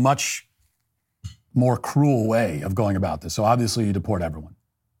a much more cruel way of going about this. So obviously you deport everyone,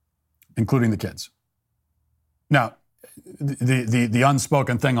 including the kids. Now, the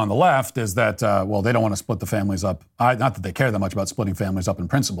unspoken thing on the left is that, they don't want to split the families up. Not that they care that much about splitting families up in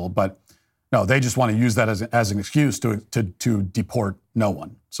principle, but no, they just want to use that as an excuse to deport no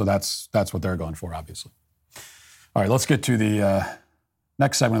one. So that's what they're going for, obviously. All right, let's get to the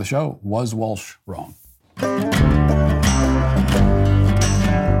next segment of the show. Was Walsh wrong?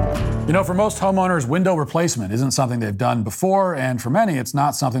 You know, for most homeowners, window replacement isn't something they've done before, and for many, it's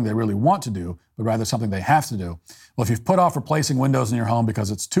not something they really want to do, but rather something they have to do. Well, if you've put off replacing windows in your home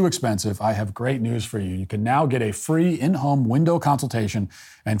because it's too expensive, I have great news for you. You can now get a free in-home window consultation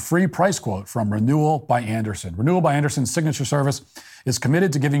and free price quote from Renewal by Andersen. Renewal by Andersen's signature service is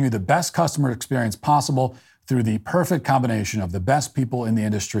committed to giving you the best customer experience possible through the perfect combination of the best people in the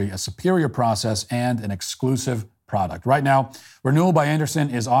industry, a superior process, and an exclusive product. Right now, Renewal by Andersen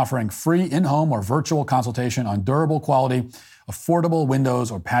is offering free in-home or virtual consultation on durable quality, affordable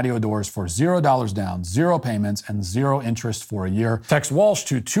windows or patio doors for $0 down, 0 payments, and 0 interest for a year. Text Walsh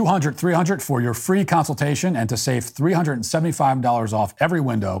to 200-300 for your free consultation and to save $375 off every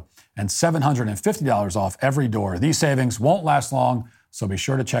window and $750 off every door. These savings won't last long, so be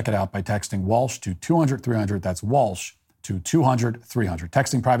sure to check it out by texting Walsh to 200-300. That's Walsh to 200-300.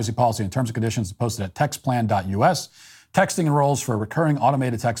 Texting privacy policy and terms and conditions is posted at textplan.us. Texting enrolls for recurring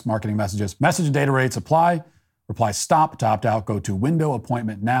automated text marketing messages. Message and data rates apply. Reply STOP to opt out. Go to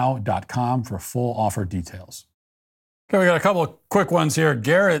windowappointmentnow.com for full offer details. Okay, we got a couple of quick ones here.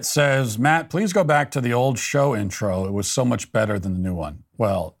 Garrett says, Matt, please go back to the old show intro. It was so much better than the new one.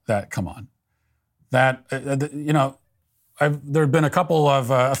 Well, come on. That, there have been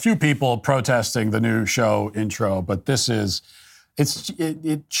a few people protesting the new show intro, but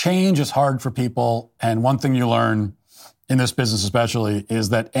change is hard for people. And one thing you learn in this business especially is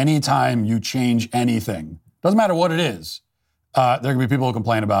that anytime you change anything, doesn't matter what it is, there can be people who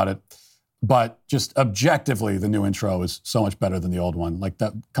complain about it. But just objectively, the new intro is so much better than the old one. Like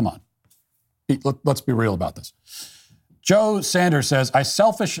that, come on. Let's be real about this. Joe Sanders says, I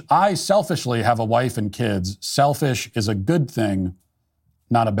selfishly have a wife and kids. Selfish is a good thing,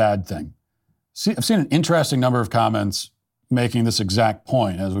 not a bad thing. See, I've seen an interesting number of comments making this exact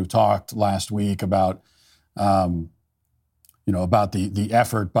point, as we've talked last week about, about the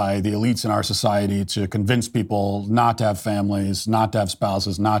effort by the elites in our society to convince people not to have families, not to have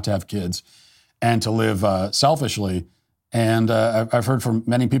spouses, not to have kids, and to live selfishly. And I've heard from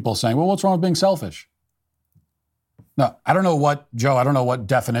many people saying, well, what's wrong with being selfish? No, I don't know what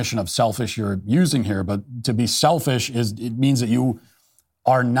definition of selfish you're using here, but to be selfish it means that you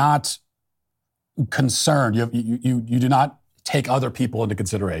are not concerned. You do not take other people into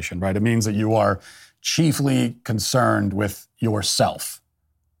consideration, right? It means that you are chiefly concerned with yourself,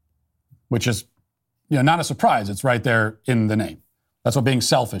 which is, not a surprise. It's right there in the name. That's what being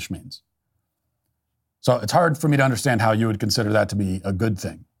selfish means. So it's hard for me to understand how you would consider that to be a good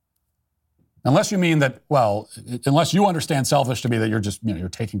thing. Unless you mean that, unless you understand selfish to be that you're just, you're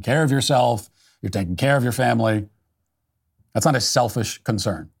taking care of yourself, you're taking care of your family. That's not a selfish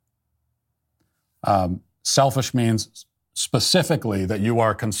concern. Selfish means specifically that you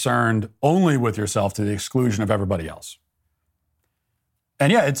are concerned only with yourself to the exclusion of everybody else.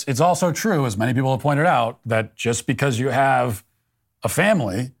 And yeah, it's also true, as many people have pointed out, that just because you have a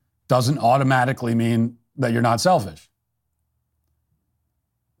family doesn't automatically mean that you're not selfish.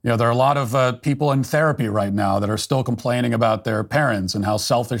 There are a lot of people in therapy right now that are still complaining about their parents and how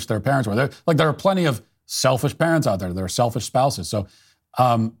selfish their parents were. There are plenty of selfish parents out there. There are selfish spouses. So,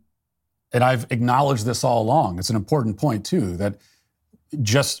 and I've acknowledged this all along. It's an important point, too, that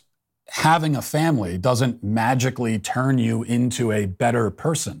just having a family doesn't magically turn you into a better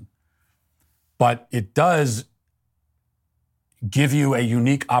person. But it does give you a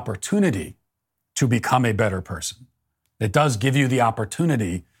unique opportunity to become a better person. It does give you the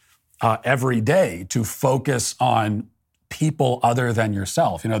opportunity every day to focus on people other than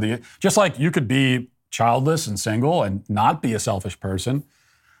yourself. Just like you could be childless and single and not be a selfish person,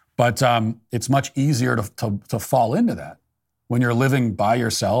 but it's much easier to fall into that. When you're living by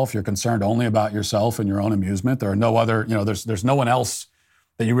yourself, you're concerned only about yourself and your own amusement. There are no other, there's no one else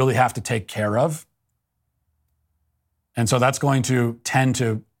that you really have to take care of. And so that's going to tend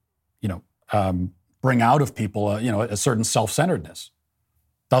to, bring out of people, a certain self-centeredness.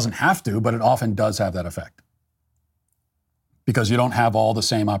 Doesn't have to, but it often does have that effect. Because you don't have all the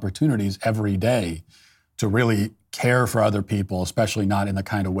same opportunities every day to really care for other people, especially not in the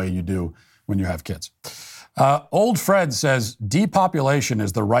kind of way you do when you have kids. Old Fred says, depopulation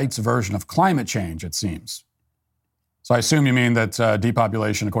is the right's version of climate change, it seems. So I assume you mean that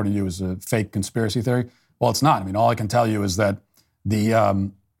depopulation, according to you, is a fake conspiracy theory? Well, it's not. All I can tell you is that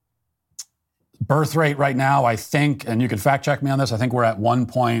the birth rate right now, I think, and you can fact check me on this, I think we're at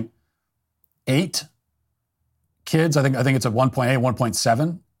 1.8 kids. I think it's at 1.8,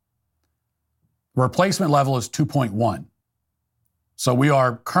 1.7. Replacement level is 2.1. So we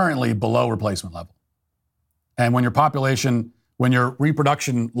are currently below replacement level. And when your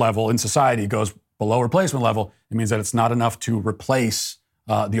reproduction level in society goes below replacement level, it means that it's not enough to replace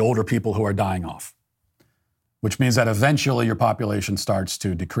the older people who are dying off, which means that eventually your population starts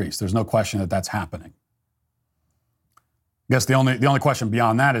to decrease. There's no question that that's happening. I guess the only question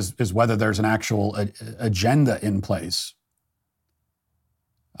beyond that is whether there's an actual agenda in place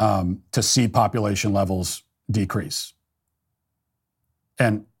to see population levels decrease.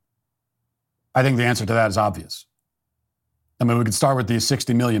 And I think the answer to that is obvious. We could start with these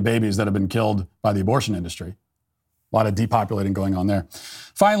 60 million babies that have been killed by the abortion industry. A lot of depopulating going on there.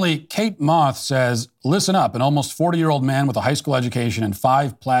 Finally, Kate Moth says, listen up, an almost 40-year-old man with a high school education and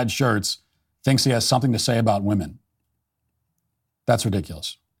 5 plaid shirts thinks he has something to say about women. That's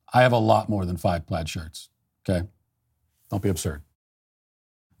ridiculous. I have a lot more than 5 plaid shirts, okay? Don't be absurd.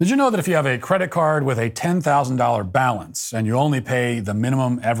 Did you know that if you have a credit card with a $10,000 balance and you only pay the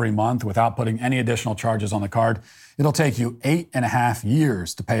minimum every month without putting any additional charges on the card, it'll take you 8.5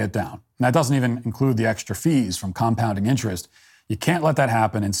 years to pay it down? And that doesn't even include the extra fees from compounding interest. You can't let that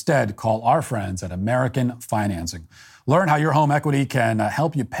happen. Instead, call our friends at American Financing. Learn how your home equity can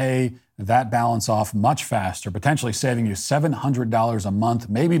help you pay that balance off much faster, potentially saving you $700 a month,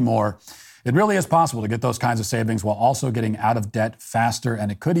 maybe more. It really is possible to get those kinds of savings while also getting out of debt faster,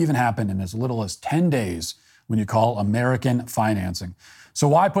 and it could even happen in as little as 10 days when you call American Financing. So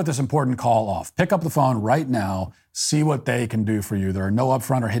why put this important call off? Pick up the phone right now, see what they can do for you. There are no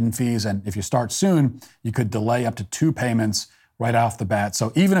upfront or hidden fees, and if you start soon, you could delay up to 2 payments right off the bat.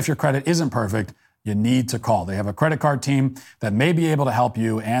 So even if your credit isn't perfect, you need to call. They have a credit card team that may be able to help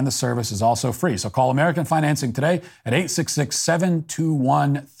you, and the service is also free. So call American Financing today at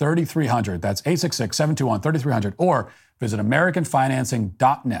 866-721-3300. That's 866-721-3300, or visit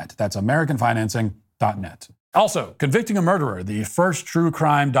AmericanFinancing.net. That's AmericanFinancing.net. Also, Convicting a Murderer, the first true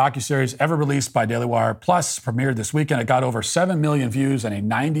crime docuseries ever released by Daily Wire Plus, premiered this weekend. It got over 7 million views and a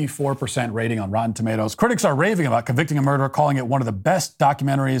 94% rating on Rotten Tomatoes. Critics are raving about Convicting a Murderer, calling it one of the best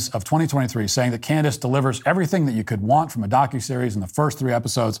documentaries of 2023, saying that Candace delivers everything that you could want from a docuseries in the first 3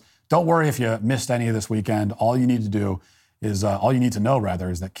 episodes. Don't worry if you missed any of this weekend. All you need to know is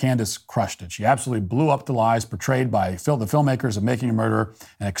that Candace crushed it. She absolutely blew up the lies portrayed by the filmmakers of Making a Murderer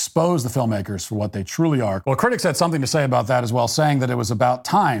and exposed the filmmakers for what they truly are. Well, critics had something to say about that as well, saying that it was about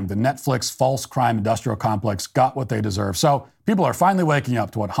time the Netflix false crime industrial complex got what they deserve. So people are finally waking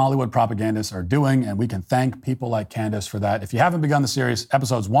up to what Hollywood propagandists are doing, and we can thank people like Candace for that. If you haven't begun the series,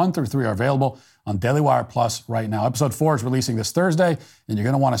 episodes 1 through 3 are available on Daily Wire Plus right now. Episode 4 is releasing this Thursday, and you're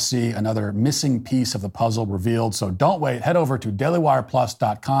going to want to see another missing piece of the puzzle revealed. So don't wait. Head over to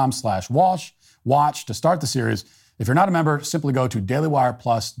dailywireplus.com/watch to start the series. If you're not a member, simply go to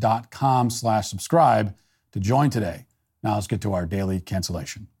dailywireplus.com/subscribe to join today. Now let's get to our daily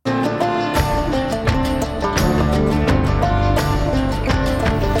cancellation.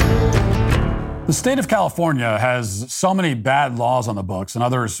 The state of California has so many bad laws on the books and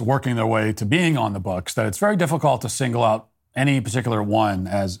others working their way to being on the books that it's very difficult to single out any particular one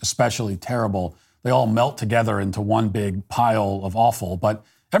as especially terrible. They all melt together into one big pile of awful. But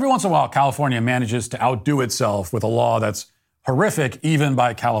every once in a while, California manages to outdo itself with a law that's horrific even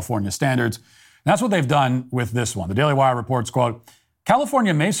by California standards. And that's what they've done with this one. The Daily Wire reports, quote,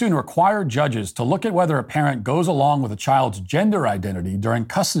 California may soon require judges to look at whether a parent goes along with a child's gender identity during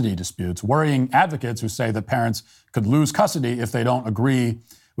custody disputes, worrying advocates who say that parents could lose custody if they don't agree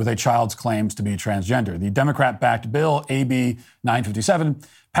with a child's claims to be transgender. The Democrat-backed bill, AB 957,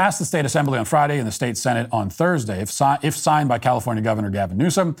 passed the state assembly on Friday and the state Senate on Thursday. If signed by California Governor Gavin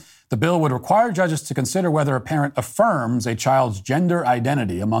Newsom, the bill would require judges to consider whether a parent affirms a child's gender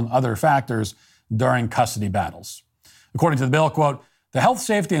identity, among other factors, during custody battles. According to the bill, quote, the health,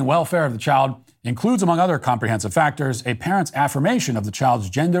 safety, and welfare of the child includes, among other comprehensive factors, a parent's affirmation of the child's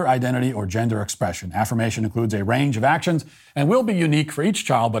gender identity or gender expression. Affirmation includes a range of actions and will be unique for each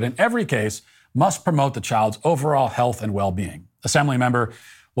child, but in every case must promote the child's overall health and well-being. Assemblymember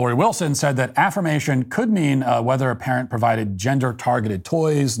Lori Wilson said that affirmation could mean whether a parent provided gender-targeted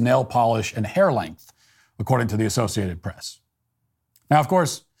toys, nail polish, and hair length, according to the Associated Press. Now, of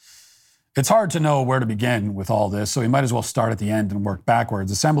course, it's hard to know where to begin with all this, so we might as well start at the end and work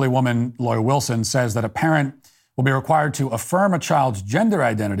backwards. Assemblywoman Lori Wilson says that a parent will be required to affirm a child's gender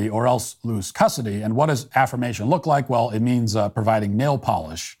identity or else lose custody. And what does affirmation look like? Well, it means providing nail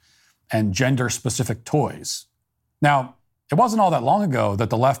polish and gender-specific toys. Now, it wasn't all that long ago that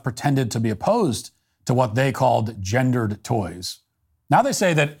the left pretended to be opposed to what they called gendered toys. Now they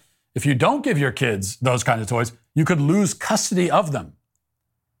say that if you don't give your kids those kinds of toys, you could lose custody of them.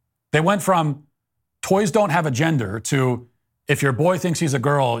 They went from toys don't have a gender to if your boy thinks he's a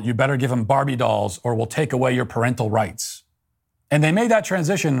girl, you better give him Barbie dolls or we'll take away your parental rights. And they made that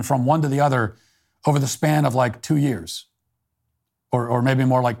transition from one to the other over the span of like 2 years or maybe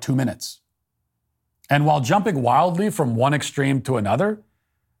more like 2 minutes. And while jumping wildly from one extreme to another,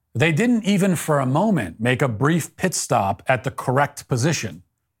 they didn't even for a moment make a brief pit stop at the correct position.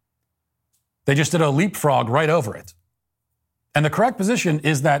 They just did a leapfrog right over it. And the correct position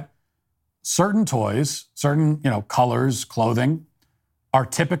is that certain toys, certain, colors, clothing are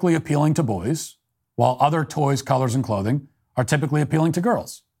typically appealing to boys, while other toys, colors, and clothing are typically appealing to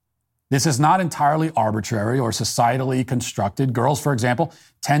girls. This is not entirely arbitrary or societally constructed. Girls, for example,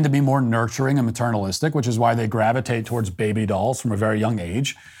 tend to be more nurturing and maternalistic, which is why they gravitate towards baby dolls from a very young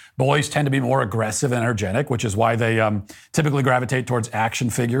age. Boys tend to be more aggressive and energetic, which is why they typically gravitate towards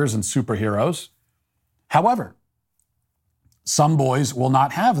action figures and superheroes. However, some boys will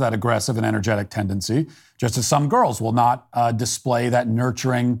not have that aggressive and energetic tendency, just as some girls will not display that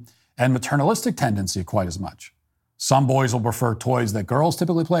nurturing and maternalistic tendency quite as much. Some boys will prefer toys that girls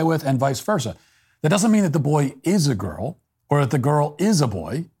typically play with and vice versa. That doesn't mean that the boy is a girl or that the girl is a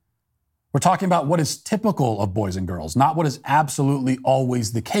boy. We're talking about what is typical of boys and girls, not what is absolutely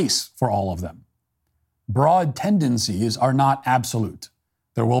always the case for all of them. Broad tendencies are not absolute.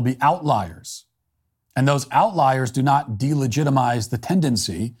 There will be outliers. And those outliers do not delegitimize the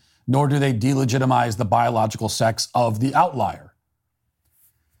tendency, nor do they delegitimize the biological sex of the outlier.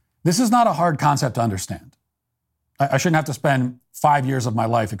 This is not a hard concept to understand. I shouldn't have to spend 5 years of my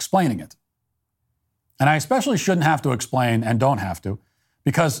life explaining it. And I especially shouldn't have to explain, and don't have to,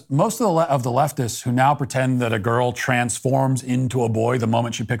 because most of the leftists who now pretend that a girl transforms into a boy the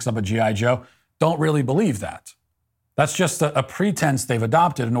moment she picks up a G.I. Joe don't really believe that. That's just a pretense they've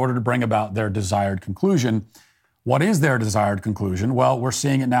adopted in order to bring about their desired conclusion. What is their desired conclusion? Well, we're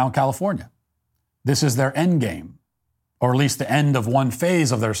seeing it now in California. This is their end game, or at least the end of one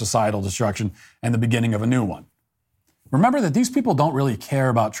phase of their societal destruction and the beginning of a new one. Remember that these people don't really care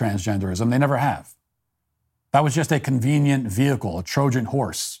about transgenderism. They never have. That was just a convenient vehicle, a Trojan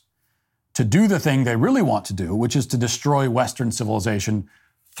horse, to do the thing they really want to do, which is to destroy Western civilization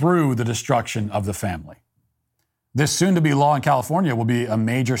through the destruction of the family. This soon-to-be law in California will be a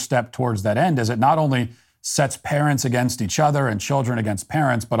major step towards that end, as it not only sets parents against each other and children against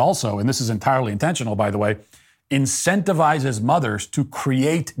parents, but also, and this is entirely intentional, by the way, incentivizes mothers to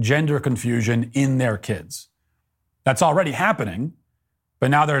create gender confusion in their kids. That's already happening, but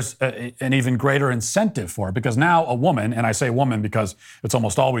now there's an even greater incentive for it, because now a woman, and I say woman because it's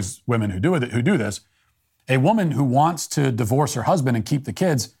almost always women who do this, a woman who wants to divorce her husband and keep the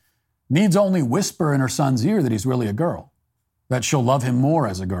kids needs only whisper in her son's ear that he's really a girl, that she'll love him more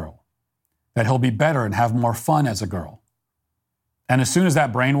as a girl, that he'll be better and have more fun as a girl. And as soon as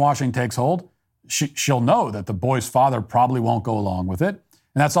that brainwashing takes hold, she'll know that the boy's father probably won't go along with it,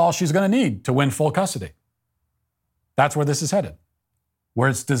 and that's all she's going to need to win full custody. That's where this is headed, where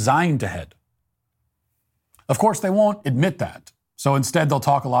it's designed to head. Of course, they won't admit that. So instead, they'll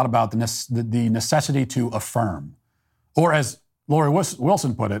talk a lot about the necessity to affirm, or as Lori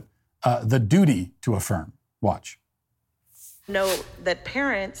Wilson put it, the duty to affirm. Watch. Note that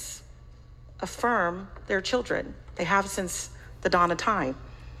parents affirm their children. They have since the dawn of time.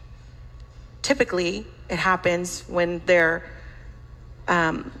 Typically, it happens when their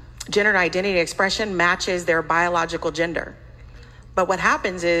gender identity expression matches their biological gender. But what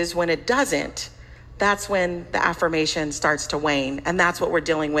happens is when it doesn't, that's when the affirmation starts to wane. And that's what we're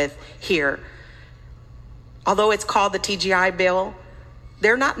dealing with here. Although it's called the TGI bill,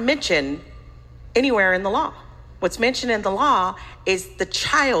 they're not mentioned anywhere in the law. What's mentioned in the law is the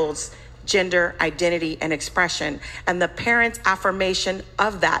child's gender identity and expression and the parent's affirmation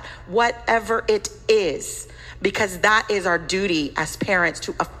of that, whatever it is, because that is our duty as parents,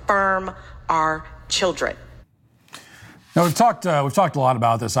 to affirm our children. Now, we've talked a lot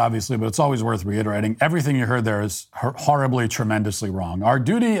about this, obviously, but it's always worth reiterating. Everything you heard there is horribly, tremendously wrong. Our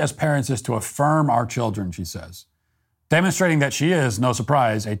duty as parents is to affirm our children, she says, demonstrating that she is, no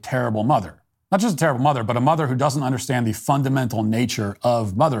surprise, a terrible mother. Not just a terrible mother, but a mother who doesn't understand the fundamental nature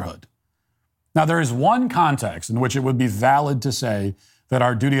of motherhood. Now, there is one context in which it would be valid to say that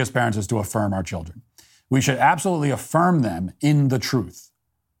our duty as parents is to affirm our children. We should absolutely affirm them in the truth.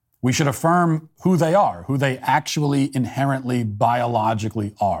 We should affirm who they are, who they actually inherently,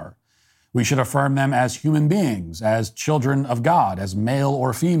 biologically are. We should affirm them as human beings, as children of God, as male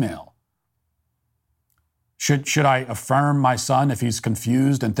or female. Should I affirm my son if he's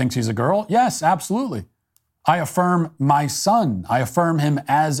confused and thinks he's a girl? Yes, absolutely. I affirm my son. I affirm him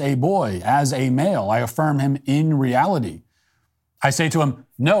as a boy, as a male. I affirm him in reality. I say to him,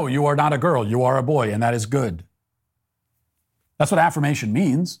 no, you are not a girl, you are a boy, and that is good. That's what affirmation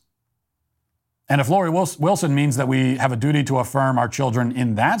means. And if Lori Wilson means that we have a duty to affirm our children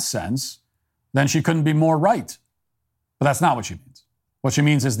in that sense, then she couldn't be more right. But that's not what she means. What she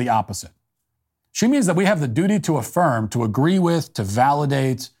means is the opposite. She means that we have the duty to affirm, to agree with, to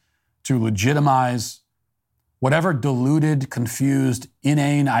validate, to legitimize whatever deluded, confused,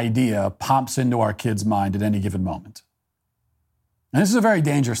 inane idea pops into our kid's mind at any given moment. And this is a very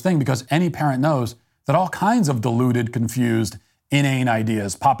dangerous thing because any parent knows that all kinds of deluded, confused, inane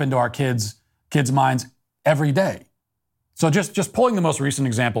ideas pop into our kids' minds every day. So just pulling the most recent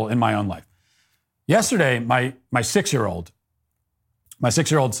example in my own life. Yesterday, my 6-year-old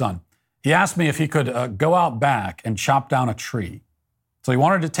son, he asked me if he could go out back and chop down a tree. So he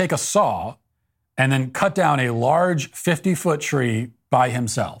wanted to take a saw and then cut down a large 50-foot tree by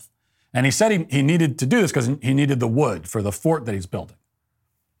himself. And he said he needed to do this because he needed the wood for the fort that he's building.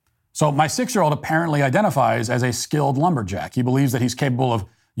 So my 6-year-old apparently identifies as a skilled lumberjack. He believes that he's capable of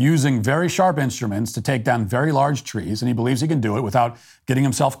using very sharp instruments to take down very large trees, and he believes he can do it without getting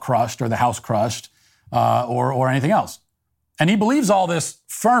himself crushed or the house crushed or anything else. And he believes all this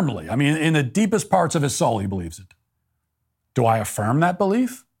firmly. I mean, in the deepest parts of his soul, he believes it. Do I affirm that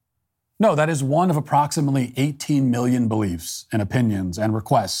belief? No, that is one of approximately 18 million beliefs and opinions and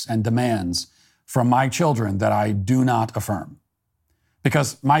requests and demands from my children that I do not affirm.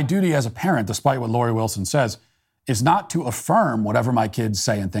 Because my duty as a parent, despite what Lori Wilson says, is not to affirm whatever my kids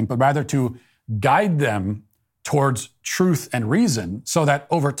say and think, but rather to guide them towards truth and reason so that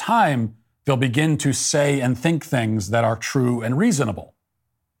over time, they'll begin to say and think things that are true and reasonable.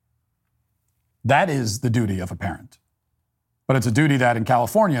 That is the duty of a parent. But it's a duty that in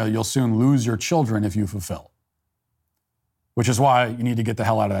California, you'll soon lose your children if you fulfill. Which is why you need to get the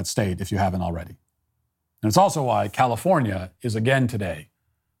hell out of that state if you haven't already. And it's also why California is again today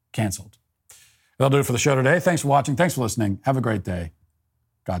canceled. That'll do it for the show today. Thanks for watching. Thanks for listening. Have a great day.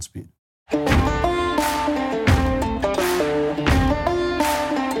 Godspeed.